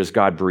scripture is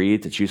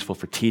God-breathed. It's useful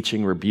for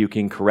teaching,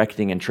 rebuking,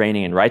 correcting, and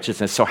training in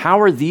righteousness. So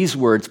how are these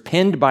words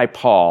penned by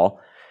Paul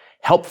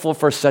helpful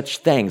for such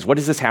things? What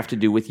does this have to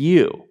do with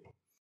you?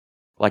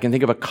 Well, I can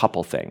think of a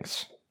couple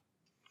things.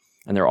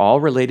 And they're all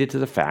related to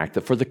the fact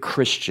that for the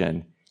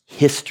Christian,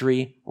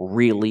 history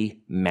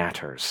really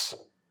matters.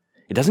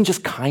 It doesn't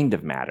just kind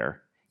of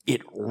matter.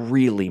 It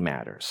really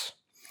matters.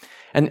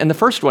 And the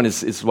first one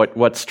is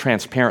what's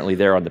transparently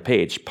there on the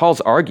page.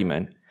 Paul's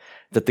argument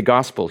that the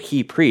gospel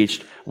he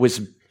preached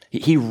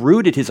he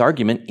rooted his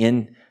argument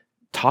in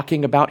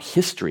talking about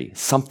history,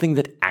 something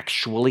that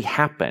actually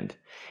happened.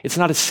 It's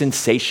not a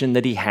sensation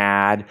that he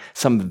had,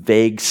 some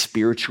vague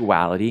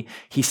spirituality.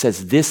 He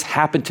says, this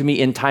happened to me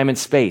in time and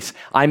space.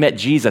 I met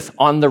Jesus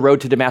on the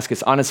road to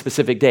Damascus on a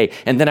specific day,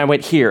 and then I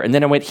went here, and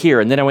then I went here,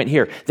 and then I went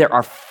here. There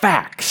are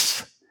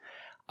facts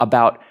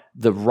about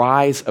the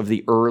rise of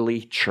the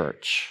early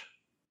church.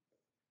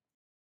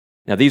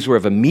 Now, these were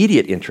of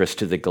immediate interest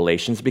to the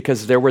Galatians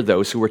because there were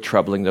those who were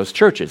troubling those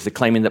churches,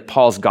 claiming that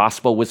Paul's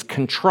gospel was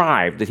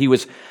contrived, that he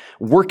was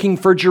working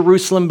for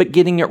Jerusalem but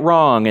getting it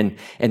wrong, and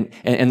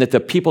that the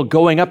people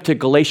going up to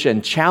Galatia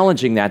and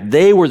challenging that,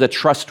 they were the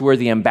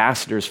trustworthy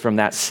ambassadors from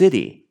that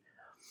city.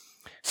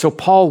 So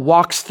Paul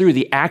walks through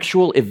the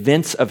actual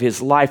events of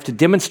his life to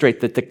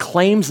demonstrate that the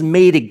claims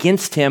made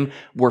against him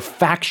were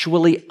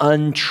factually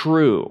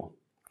untrue.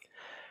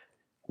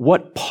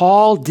 What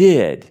Paul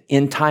did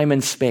in time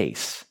and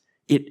space,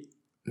 it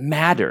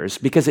matters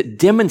because it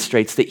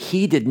demonstrates that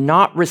he did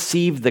not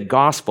receive the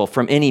gospel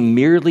from any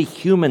merely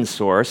human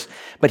source,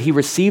 but he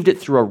received it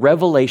through a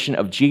revelation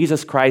of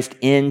Jesus Christ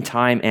in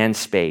time and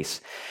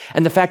space.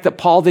 And the fact that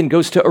Paul then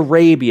goes to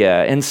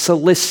Arabia and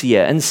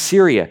Cilicia and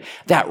Syria,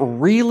 that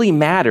really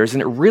matters,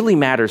 and it really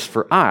matters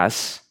for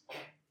us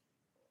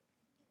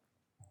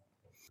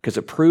because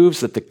it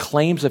proves that the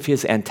claims of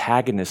his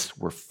antagonists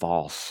were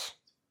false.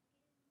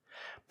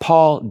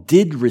 Paul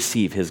did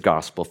receive his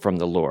gospel from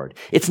the Lord.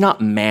 It's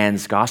not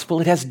man's gospel.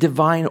 It has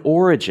divine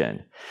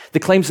origin. The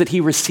claims that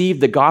he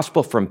received the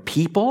gospel from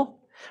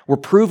people were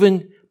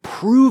proven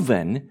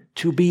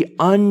to be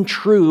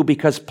untrue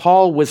because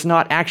Paul was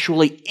not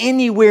actually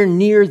anywhere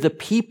near the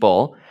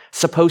people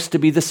supposed to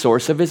be the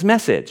source of his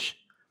message.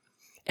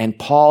 And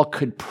Paul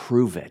could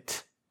prove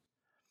it.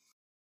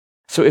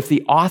 So if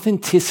the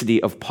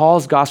authenticity of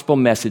Paul's gospel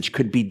message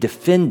could be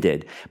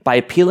defended by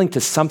appealing to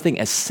something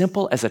as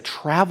simple as a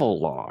travel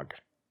log,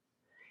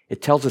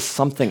 it tells us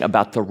something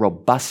about the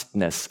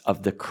robustness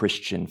of the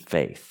Christian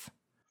faith.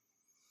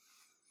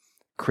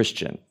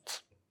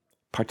 Christians,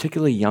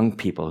 particularly young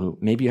people who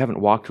maybe you haven't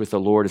walked with the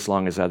Lord as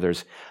long as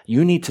others,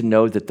 you need to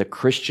know that the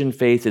Christian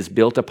faith is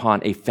built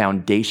upon a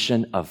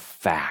foundation of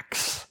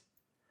facts,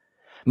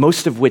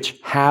 most of which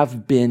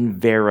have been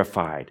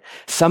verified,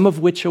 some of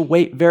which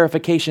await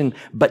verification,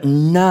 but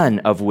none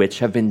of which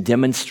have been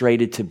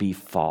demonstrated to be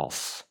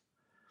false.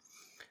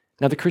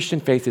 Now, the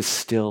Christian faith is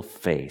still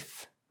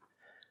faith,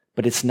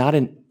 but it's not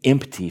an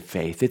empty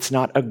faith. It's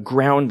not a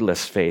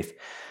groundless faith.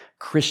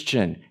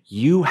 Christian,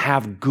 you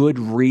have good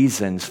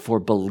reasons for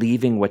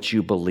believing what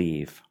you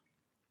believe.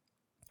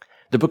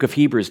 The book of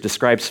Hebrews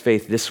describes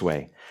faith this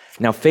way.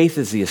 Now, faith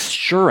is the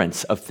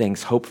assurance of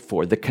things hoped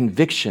for, the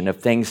conviction of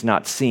things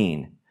not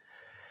seen.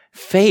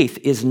 Faith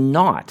is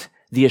not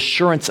the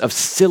assurance of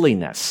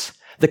silliness,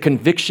 the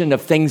conviction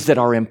of things that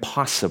are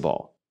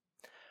impossible.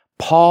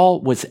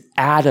 Paul was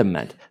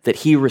adamant that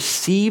he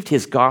received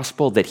his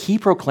gospel that he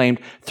proclaimed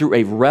through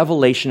a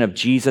revelation of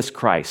Jesus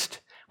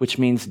Christ, which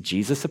means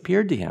Jesus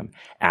appeared to him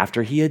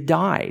after he had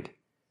died,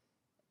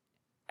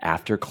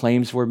 after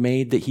claims were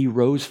made that he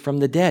rose from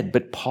the dead.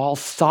 But Paul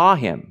saw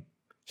him.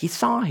 He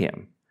saw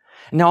him.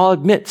 Now, I'll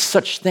admit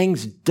such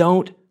things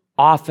don't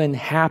often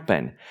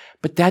happen,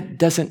 but that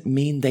doesn't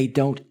mean they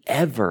don't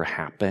ever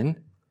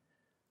happen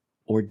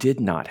or did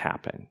not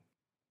happen.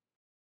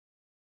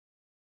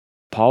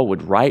 Paul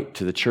would write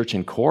to the church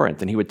in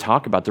Corinth, and he would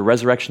talk about the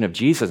resurrection of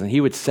Jesus, and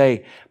he would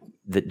say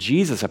that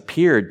Jesus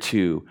appeared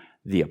to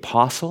the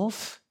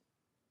apostles,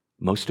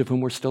 most of whom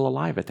were still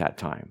alive at that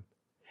time.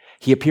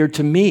 He appeared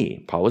to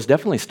me. Paul was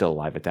definitely still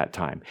alive at that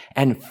time,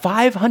 and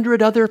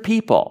 500 other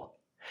people.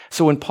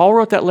 So when Paul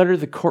wrote that letter to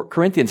the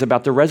Corinthians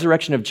about the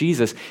resurrection of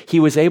Jesus, he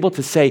was able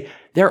to say,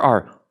 there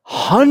are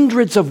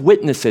hundreds of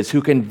witnesses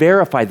who can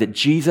verify that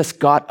Jesus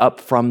got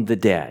up from the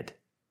dead.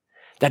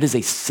 That is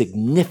a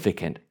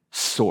significant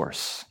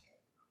source.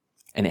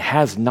 And it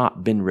has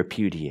not been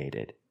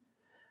repudiated,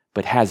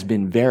 but has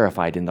been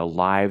verified in the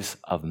lives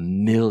of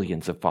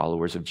millions of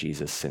followers of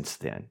Jesus since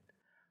then.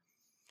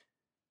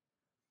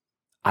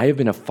 I have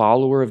been a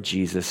follower of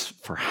Jesus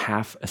for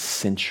half a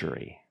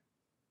century.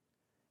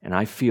 And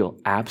I feel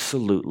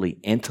absolutely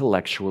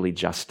intellectually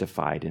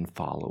justified in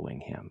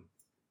following him.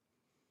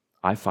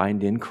 I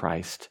find in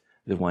Christ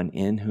the one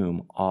in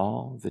whom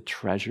all the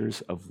treasures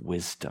of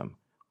wisdom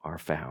are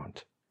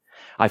found.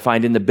 I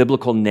find in the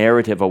biblical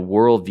narrative a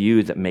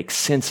worldview that makes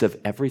sense of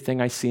everything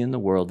I see in the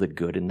world, the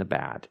good and the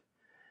bad,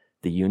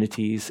 the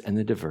unities and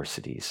the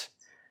diversities.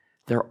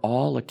 They're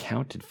all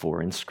accounted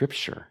for in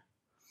Scripture.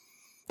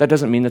 That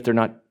doesn't mean that they're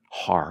not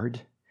hard.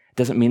 It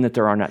doesn't mean that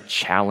there are not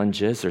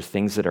challenges or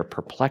things that are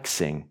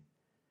perplexing.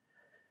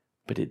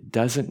 But it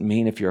doesn't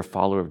mean if you're a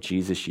follower of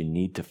Jesus, you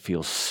need to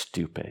feel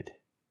stupid.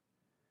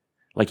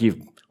 Like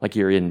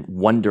you're in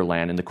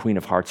Wonderland and the Queen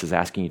of Hearts is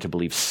asking you to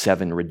believe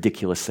 7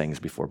 ridiculous things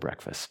before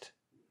breakfast.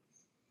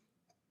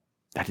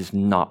 That is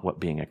not what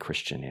being a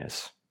Christian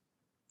is.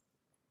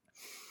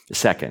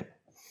 Second,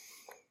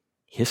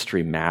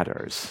 history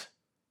matters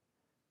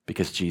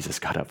because Jesus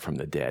got up from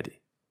the dead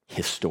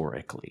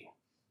historically.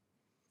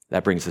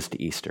 That brings us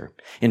to Easter.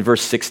 In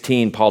verse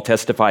 16, Paul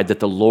testified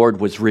that the Lord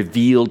was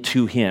revealed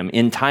to him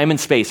in time and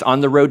space on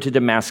the road to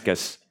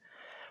Damascus.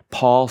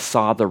 Paul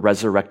saw the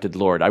resurrected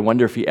Lord. I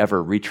wonder if he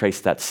ever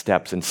retraced that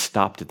steps and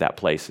stopped at that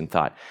place and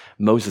thought,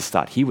 Moses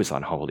thought he was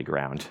on holy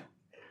ground.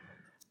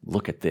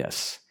 Look at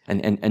this.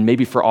 And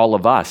maybe for all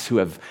of us who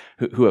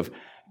have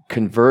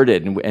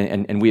converted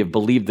and we have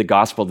believed the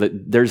gospel,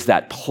 that there's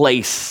that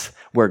place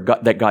where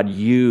that God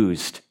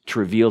used to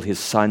reveal his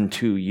Son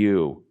to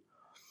you.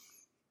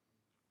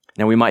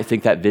 Now, we might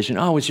think that vision,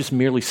 it was just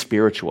merely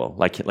spiritual,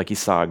 like he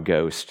saw a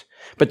ghost.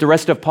 But the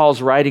rest of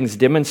Paul's writings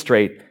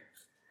demonstrate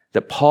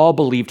that Paul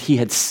believed he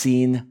had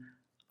seen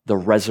the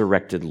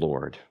resurrected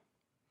Lord.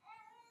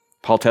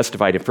 Paul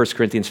testified in 1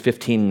 Corinthians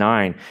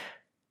 15:9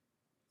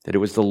 that it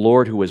was the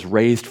Lord who was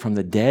raised from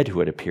the dead who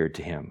had appeared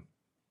to him.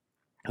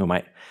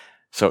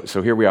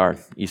 So here we are,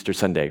 Easter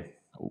Sunday.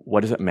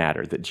 What does it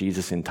matter that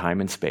Jesus in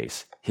time and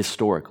space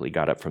historically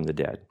got up from the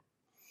dead?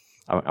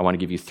 I want to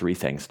give you three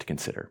things to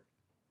consider.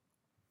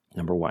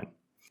 Number one,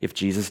 if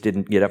Jesus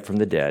didn't get up from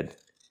the dead,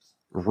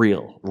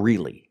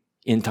 really,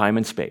 in time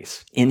and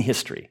space, in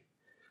history,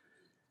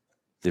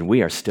 then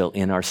we are still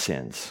in our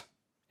sins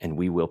and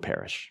we will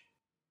perish.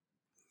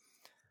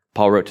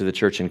 Paul wrote to the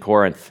church in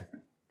Corinth,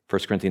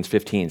 1 Corinthians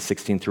 15,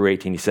 16 through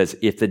 18, he says,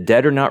 if the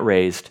dead are not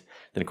raised,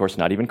 then of course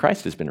not even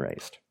Christ has been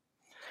raised.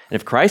 And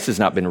if Christ has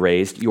not been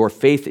raised, your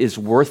faith is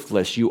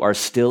worthless. You are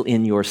still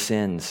in your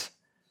sins.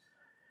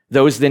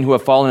 Those then who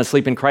have fallen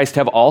asleep in Christ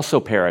have also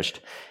perished.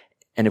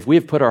 And if we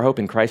have put our hope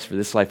in Christ for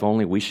this life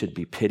only, we should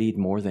be pitied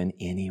more than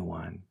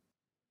anyone.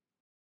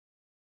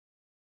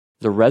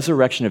 The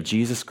resurrection of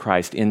Jesus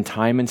Christ in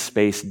time and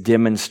space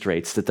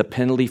demonstrates that the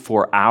penalty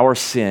for our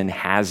sin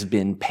has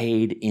been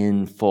paid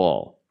in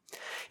full.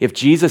 If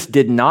Jesus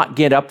did not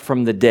get up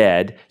from the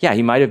dead,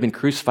 he might have been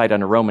crucified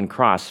on a Roman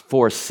cross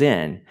for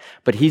sin,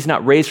 but he's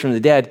not raised from the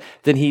dead,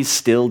 then he's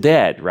still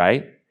dead,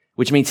 right?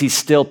 Which means he's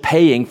still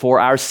paying for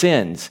our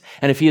sins.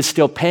 And if he is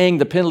still paying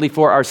the penalty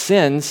for our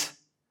sins,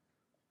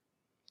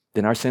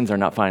 then our sins are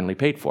not finally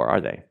paid for,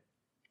 are they?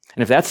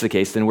 And if that's the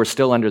case, then we're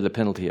still under the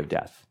penalty of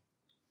death.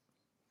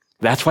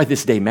 That's why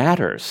this day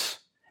matters.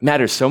 It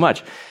matters so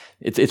much.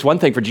 It's one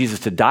thing for Jesus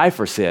to die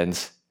for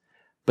sins,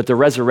 but the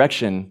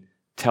resurrection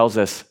tells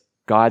us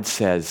God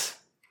says,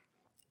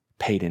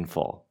 paid in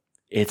full.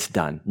 It's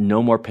done.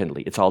 No more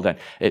penalty. It's all done.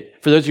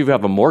 For those of you who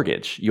have a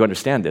mortgage, you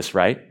understand this,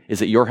 right?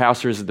 Is it your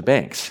house or is it the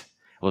bank's?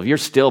 Well, if you're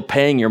still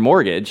paying your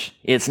mortgage,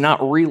 it's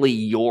not really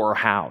your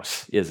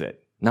house, is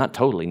it? Not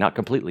totally, not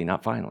completely,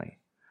 not finally.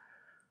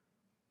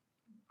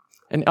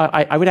 And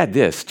I would add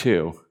this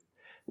too.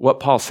 What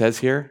Paul says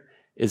here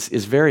is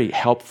very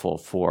helpful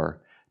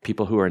for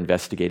people who are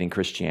investigating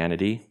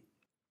Christianity.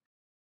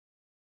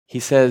 He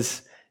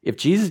says, if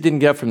Jesus didn't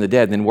get up from the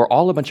dead, then we're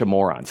all a bunch of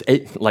morons,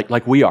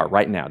 like we are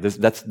right now.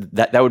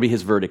 That would be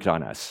his verdict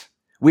on us.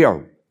 We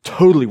are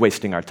totally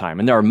wasting our time,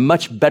 and there are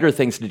much better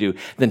things to do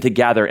than to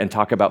gather and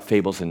talk about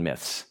fables and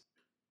myths,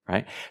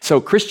 right?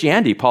 So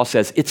Christianity, Paul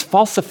says, it's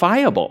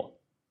falsifiable.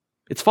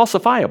 It's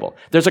falsifiable.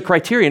 There's a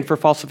criterion for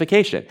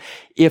falsification.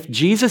 If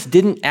Jesus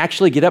didn't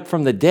actually get up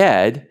from the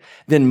dead,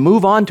 then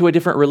move on to a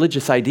different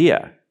religious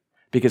idea,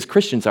 because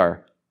Christians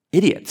are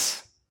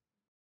idiots.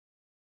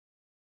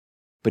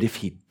 But if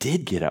he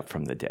did get up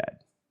from the dead,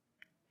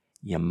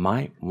 you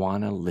might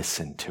want to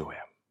listen to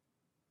him.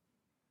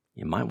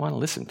 You might want to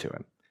listen to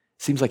him.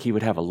 Seems like he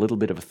would have a little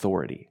bit of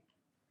authority.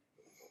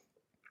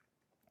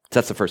 So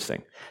that's the first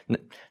thing.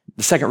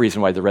 The second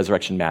reason why the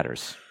resurrection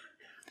matters,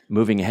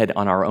 moving ahead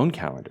on our own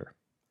calendar.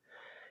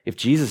 If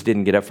Jesus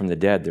didn't get up from the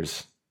dead,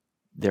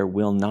 there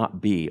will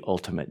not be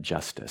ultimate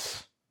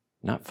justice.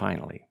 Not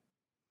finally.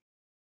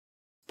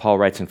 Paul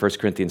writes in 1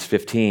 Corinthians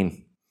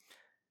 15,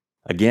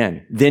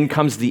 again, then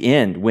comes the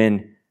end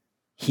when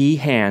he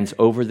hands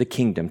over the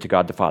kingdom to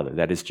God the Father,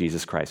 that is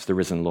Jesus Christ, the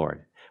risen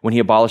Lord, when he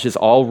abolishes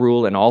all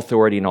rule and all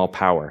authority and all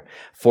power.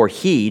 For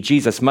he,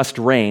 Jesus, must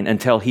reign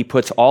until he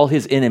puts all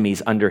his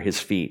enemies under his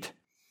feet.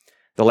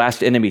 The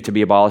last enemy to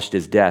be abolished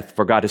is death,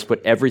 for God has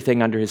put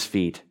everything under his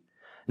feet.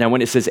 Now,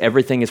 when it says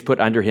everything is put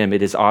under him,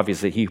 it is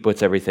obvious that he who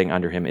puts everything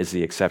under him is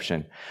the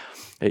exception.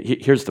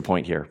 Here's the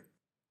point here.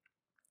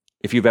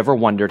 If you've ever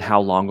wondered,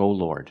 how long, O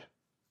Lord?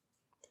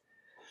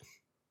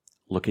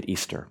 Look at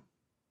Easter.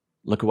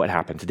 Look at what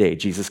happened today.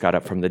 Jesus got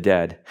up from the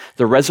dead.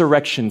 The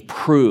resurrection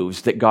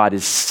proves that God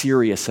is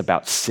serious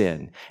about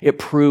sin. It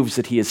proves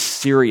that he is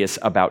serious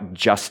about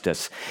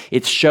justice.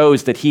 It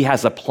shows that he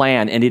has a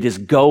plan and it is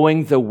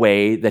going the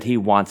way that he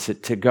wants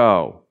it to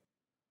go.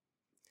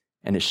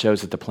 And it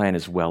shows that the plan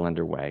is well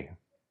underway.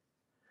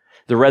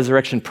 The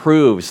resurrection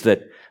proves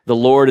that the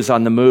Lord is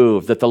on the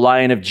move, that the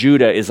Lion of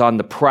Judah is on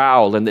the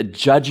prowl, and that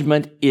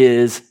judgment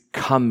is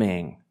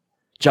coming.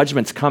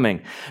 Judgment's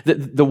coming.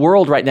 The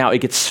world right now, it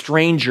gets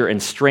stranger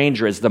and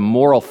stranger as the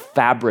moral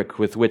fabric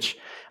with which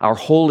our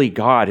holy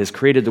God has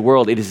created the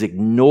world, it is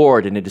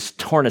ignored and it is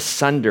torn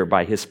asunder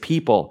by his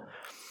people,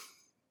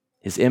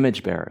 his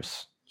image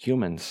bearers,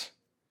 humans.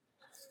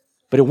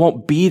 But it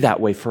won't be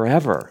that way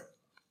forever.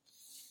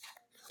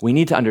 We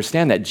need to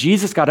understand that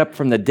Jesus got up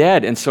from the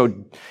dead, and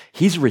so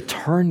he's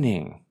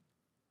returning.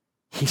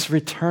 He's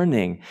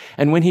returning.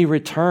 And when he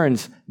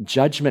returns,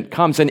 judgment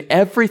comes, and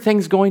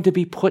everything's going to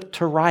be put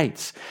to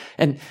rights.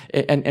 And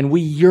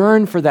we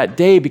yearn for that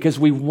day because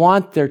we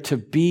want there to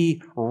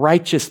be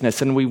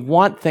righteousness, and we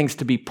want things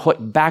to be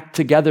put back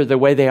together the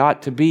way they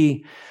ought to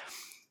be.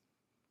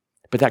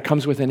 But that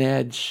comes with an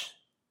edge,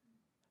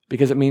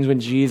 because it means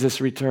when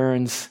Jesus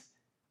returns,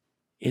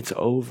 it's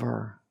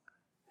over.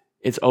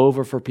 It's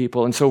over for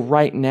people. And so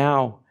right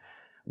now,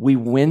 we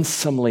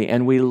winsomely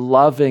and we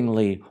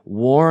lovingly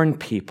warn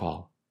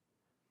people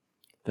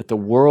that the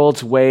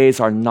world's ways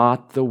are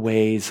not the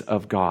ways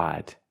of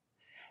God,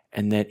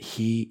 and that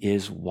he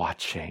is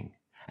watching,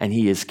 and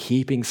he is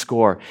keeping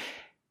score.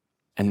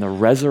 And the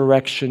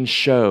resurrection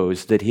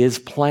shows that his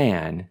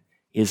plan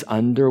is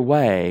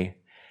underway,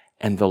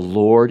 and the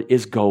Lord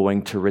is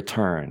going to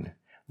return.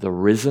 The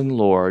risen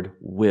Lord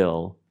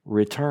will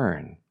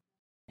return.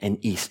 And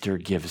Easter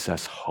gives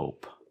us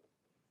hope.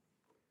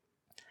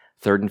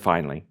 Third and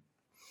finally,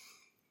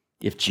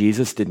 if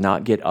Jesus did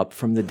not get up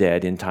from the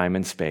dead in time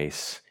and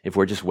space, if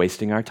we're just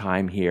wasting our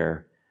time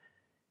here,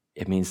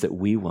 it means that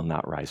we will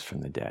not rise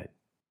from the dead.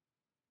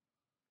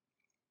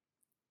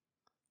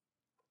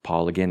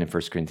 Paul again in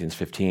 1 Corinthians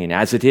 15,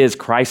 as it is,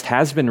 Christ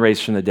has been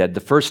raised from the dead, the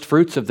first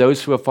fruits of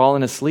those who have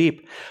fallen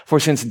asleep. For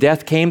since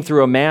death came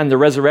through a man, the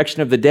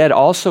resurrection of the dead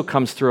also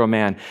comes through a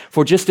man.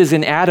 For just as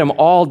in Adam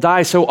all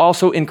die, so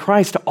also in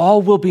Christ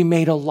all will be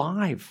made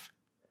alive.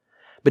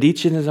 But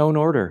each in his own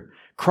order.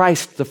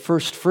 Christ, the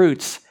first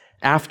fruits,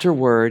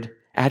 afterward,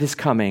 at his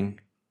coming,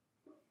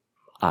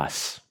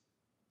 us,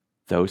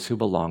 those who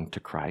belong to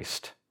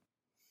Christ.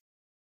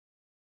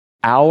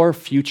 Our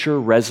future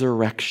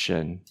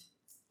resurrection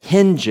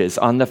hinges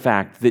on the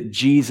fact that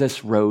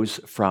Jesus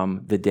rose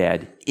from the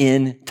dead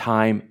in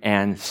time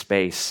and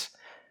space.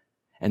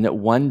 And that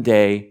one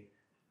day,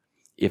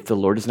 if the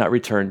Lord has not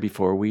returned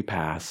before we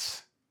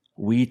pass,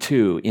 we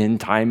too, in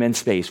time and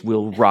space,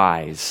 will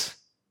rise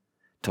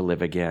to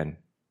live again.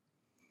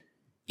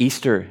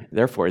 Easter,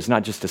 therefore, is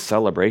not just a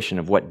celebration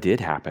of what did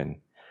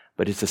happen,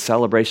 but it's a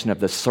celebration of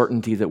the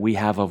certainty that we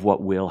have of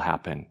what will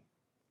happen.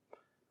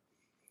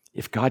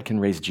 If God can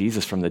raise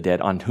Jesus from the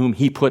dead, on whom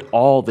he put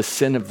all the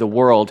sin of the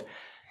world,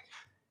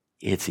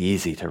 it's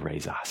easy to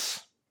raise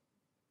us.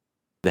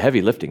 The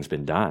heavy lifting's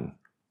been done.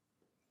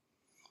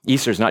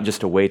 Easter is not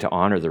just a way to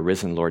honor the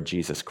risen Lord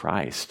Jesus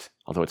Christ,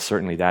 although it's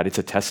certainly that. It's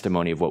a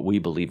testimony of what we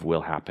believe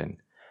will happen.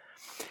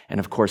 And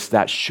of course,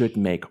 that should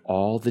make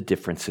all the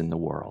difference in the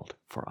world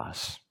for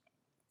us.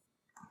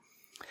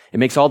 It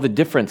makes all the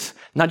difference,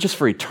 not just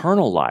for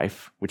eternal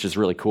life, which is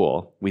really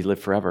cool, we live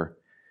forever,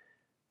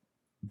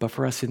 but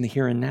for us in the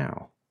here and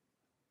now.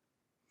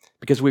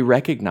 Because we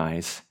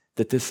recognize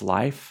that this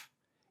life,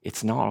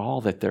 it's not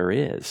all that there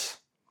is.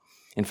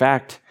 In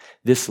fact,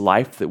 this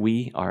life that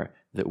we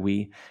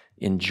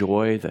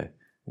enjoy,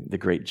 the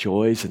great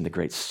joys and the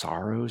great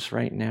sorrows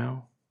right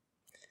now,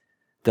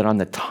 that on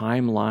the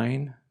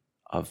timeline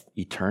of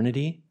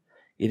eternity,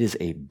 it is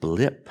a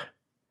blip.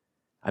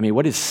 I mean,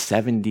 what is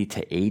 70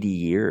 to 80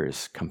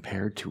 years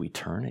compared to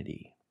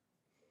eternity?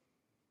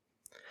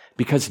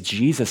 Because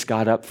Jesus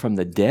got up from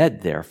the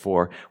dead,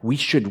 therefore, we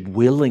should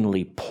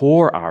willingly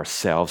pour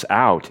ourselves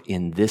out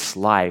in this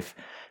life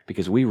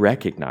because we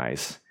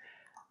recognize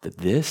that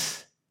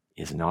this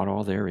is not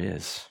all there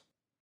is.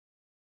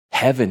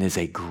 Heaven is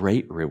a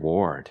great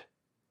reward,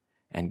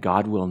 and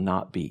God will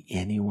not be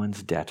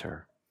anyone's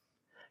debtor.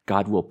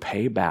 God will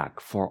pay back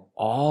for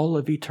all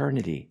of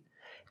eternity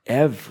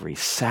every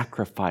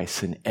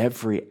sacrifice and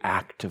every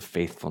act of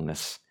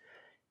faithfulness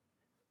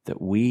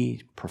that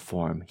we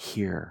perform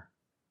here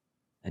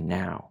and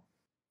now.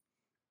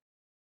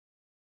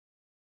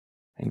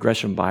 In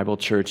Gresham Bible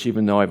Church,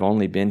 even though I've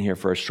only been here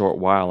for a short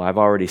while, I've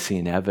already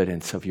seen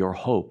evidence of your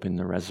hope in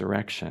the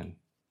resurrection.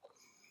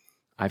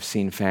 I've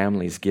seen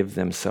families give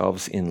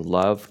themselves in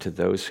love to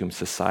those whom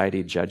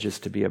society judges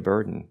to be a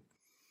burden.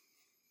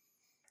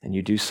 And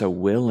you do so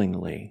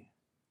willingly,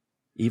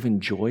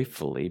 even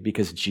joyfully,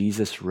 because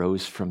Jesus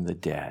rose from the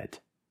dead.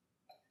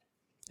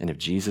 And if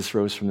Jesus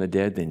rose from the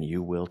dead, then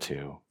you will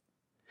too.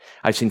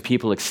 I've seen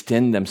people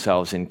extend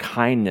themselves in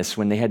kindness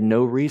when they had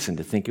no reason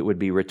to think it would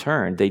be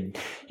returned.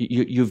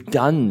 You've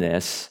done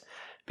this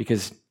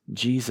because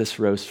Jesus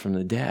rose from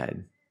the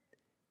dead.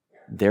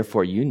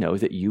 Therefore, you know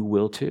that you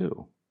will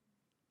too.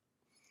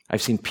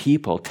 I've seen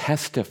people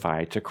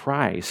testify to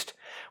Christ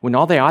when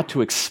all they ought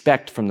to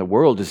expect from the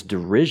world is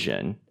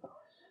derision,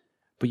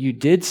 but you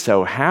did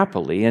so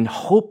happily and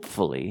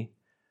hopefully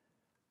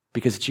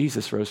because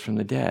Jesus rose from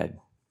the dead.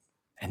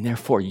 And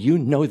therefore, you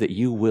know that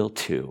you will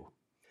too.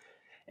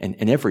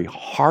 And every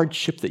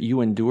hardship that you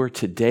endure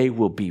today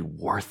will be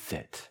worth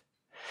it.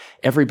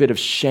 Every bit of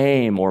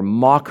shame or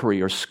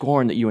mockery or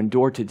scorn that you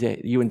endure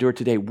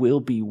today will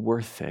be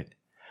worth it.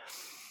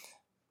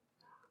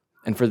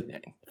 And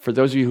for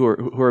those of you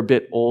who are a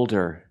bit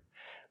older,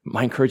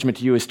 my encouragement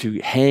to you is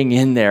to hang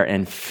in there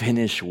and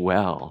finish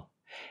well.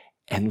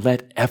 And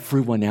let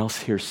everyone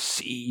else here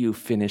see you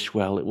finish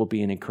well. It will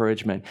be an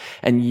encouragement.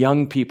 And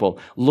young people,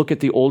 look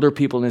at the older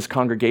people in this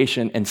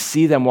congregation and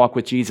see them walk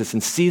with Jesus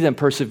and see them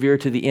persevere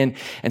to the end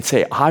and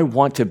say, I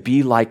want to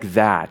be like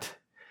that.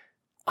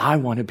 I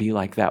want to be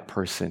like that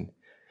person.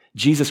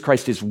 Jesus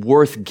Christ is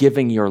worth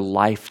giving your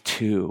life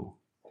to.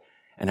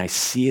 And I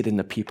see it in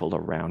the people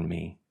around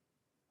me.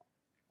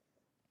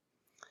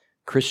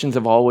 Christians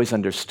have always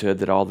understood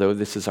that although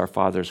this is our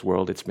Father's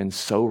world, it's been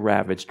so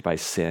ravaged by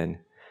sin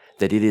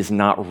that it is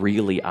not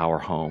really our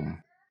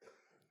home.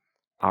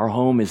 Our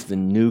home is the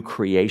new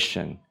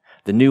creation,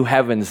 the new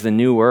heavens, the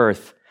new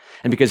earth.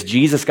 And because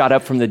Jesus got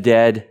up from the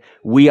dead,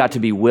 we ought to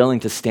be willing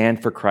to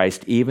stand for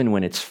Christ even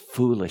when it's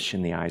foolish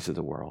in the eyes of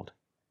the world.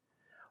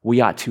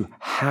 We ought to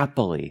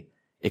happily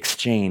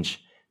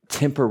exchange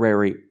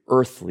temporary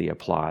earthly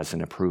applause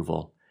and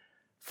approval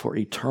for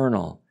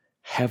eternal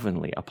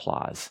heavenly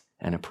applause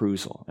and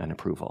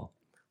approval.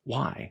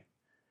 Why?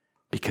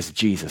 Because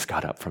Jesus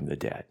got up from the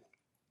dead,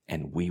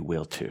 and we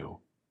will too.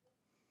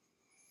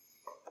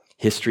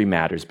 History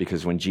matters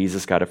because when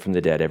Jesus got up from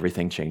the dead,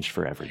 everything changed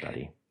for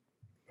everybody.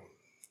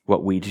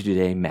 What we do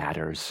today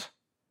matters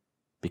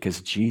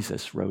because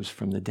Jesus rose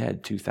from the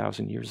dead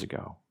 2,000 years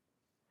ago.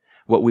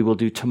 What we will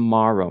do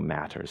tomorrow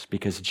matters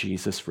because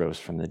Jesus rose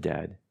from the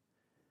dead.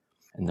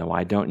 And though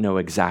I don't know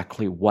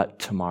exactly what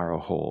tomorrow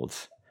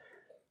holds,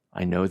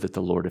 I know that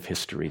the Lord of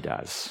history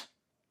does.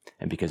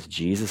 And because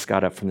Jesus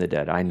got up from the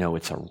dead, I know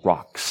it's a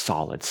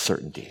rock-solid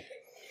certainty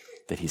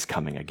that he's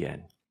coming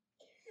again.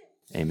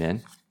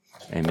 Amen?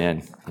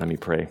 Amen. Let me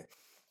pray.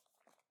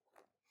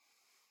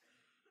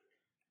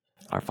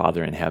 Our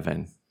Father in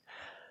heaven,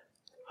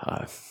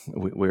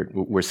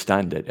 we're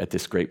stunned at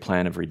this great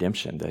plan of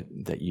redemption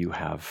that you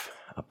have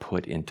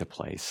put into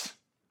place.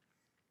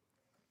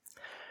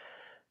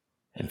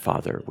 And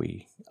Father,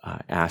 we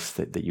ask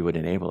that you would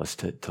enable us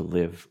to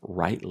live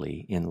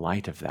rightly in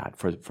light of that.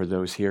 For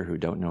those here who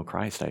don't know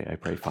Christ, I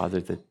pray,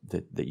 Father,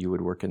 that you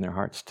would work in their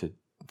hearts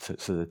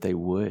so that they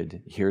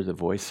would hear the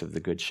voice of the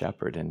Good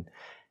Shepherd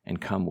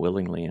and come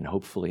willingly and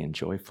hopefully and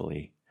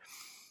joyfully.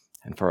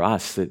 And for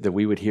us, that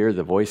we would hear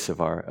the voice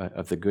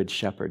of the Good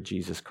Shepherd,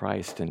 Jesus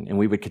Christ, and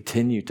we would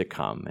continue to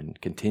come and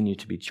continue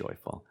to be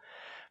joyful.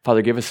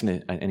 Father, give us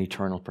an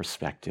eternal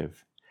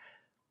perspective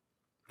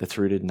that's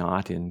rooted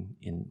not in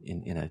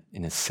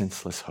a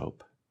senseless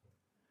hope,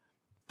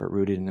 but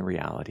rooted in the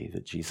reality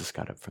that Jesus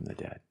got up from the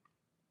dead.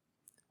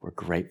 We're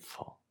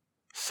grateful,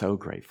 so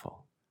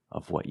grateful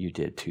of what you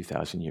did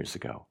 2,000 years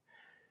ago.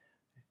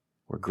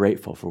 We're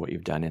grateful for what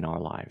you've done in our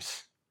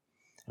lives,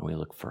 and we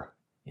look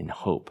in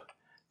hope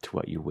to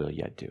what you will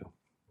yet do.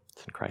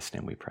 It's in Christ's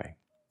name we pray.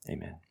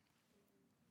 Amen.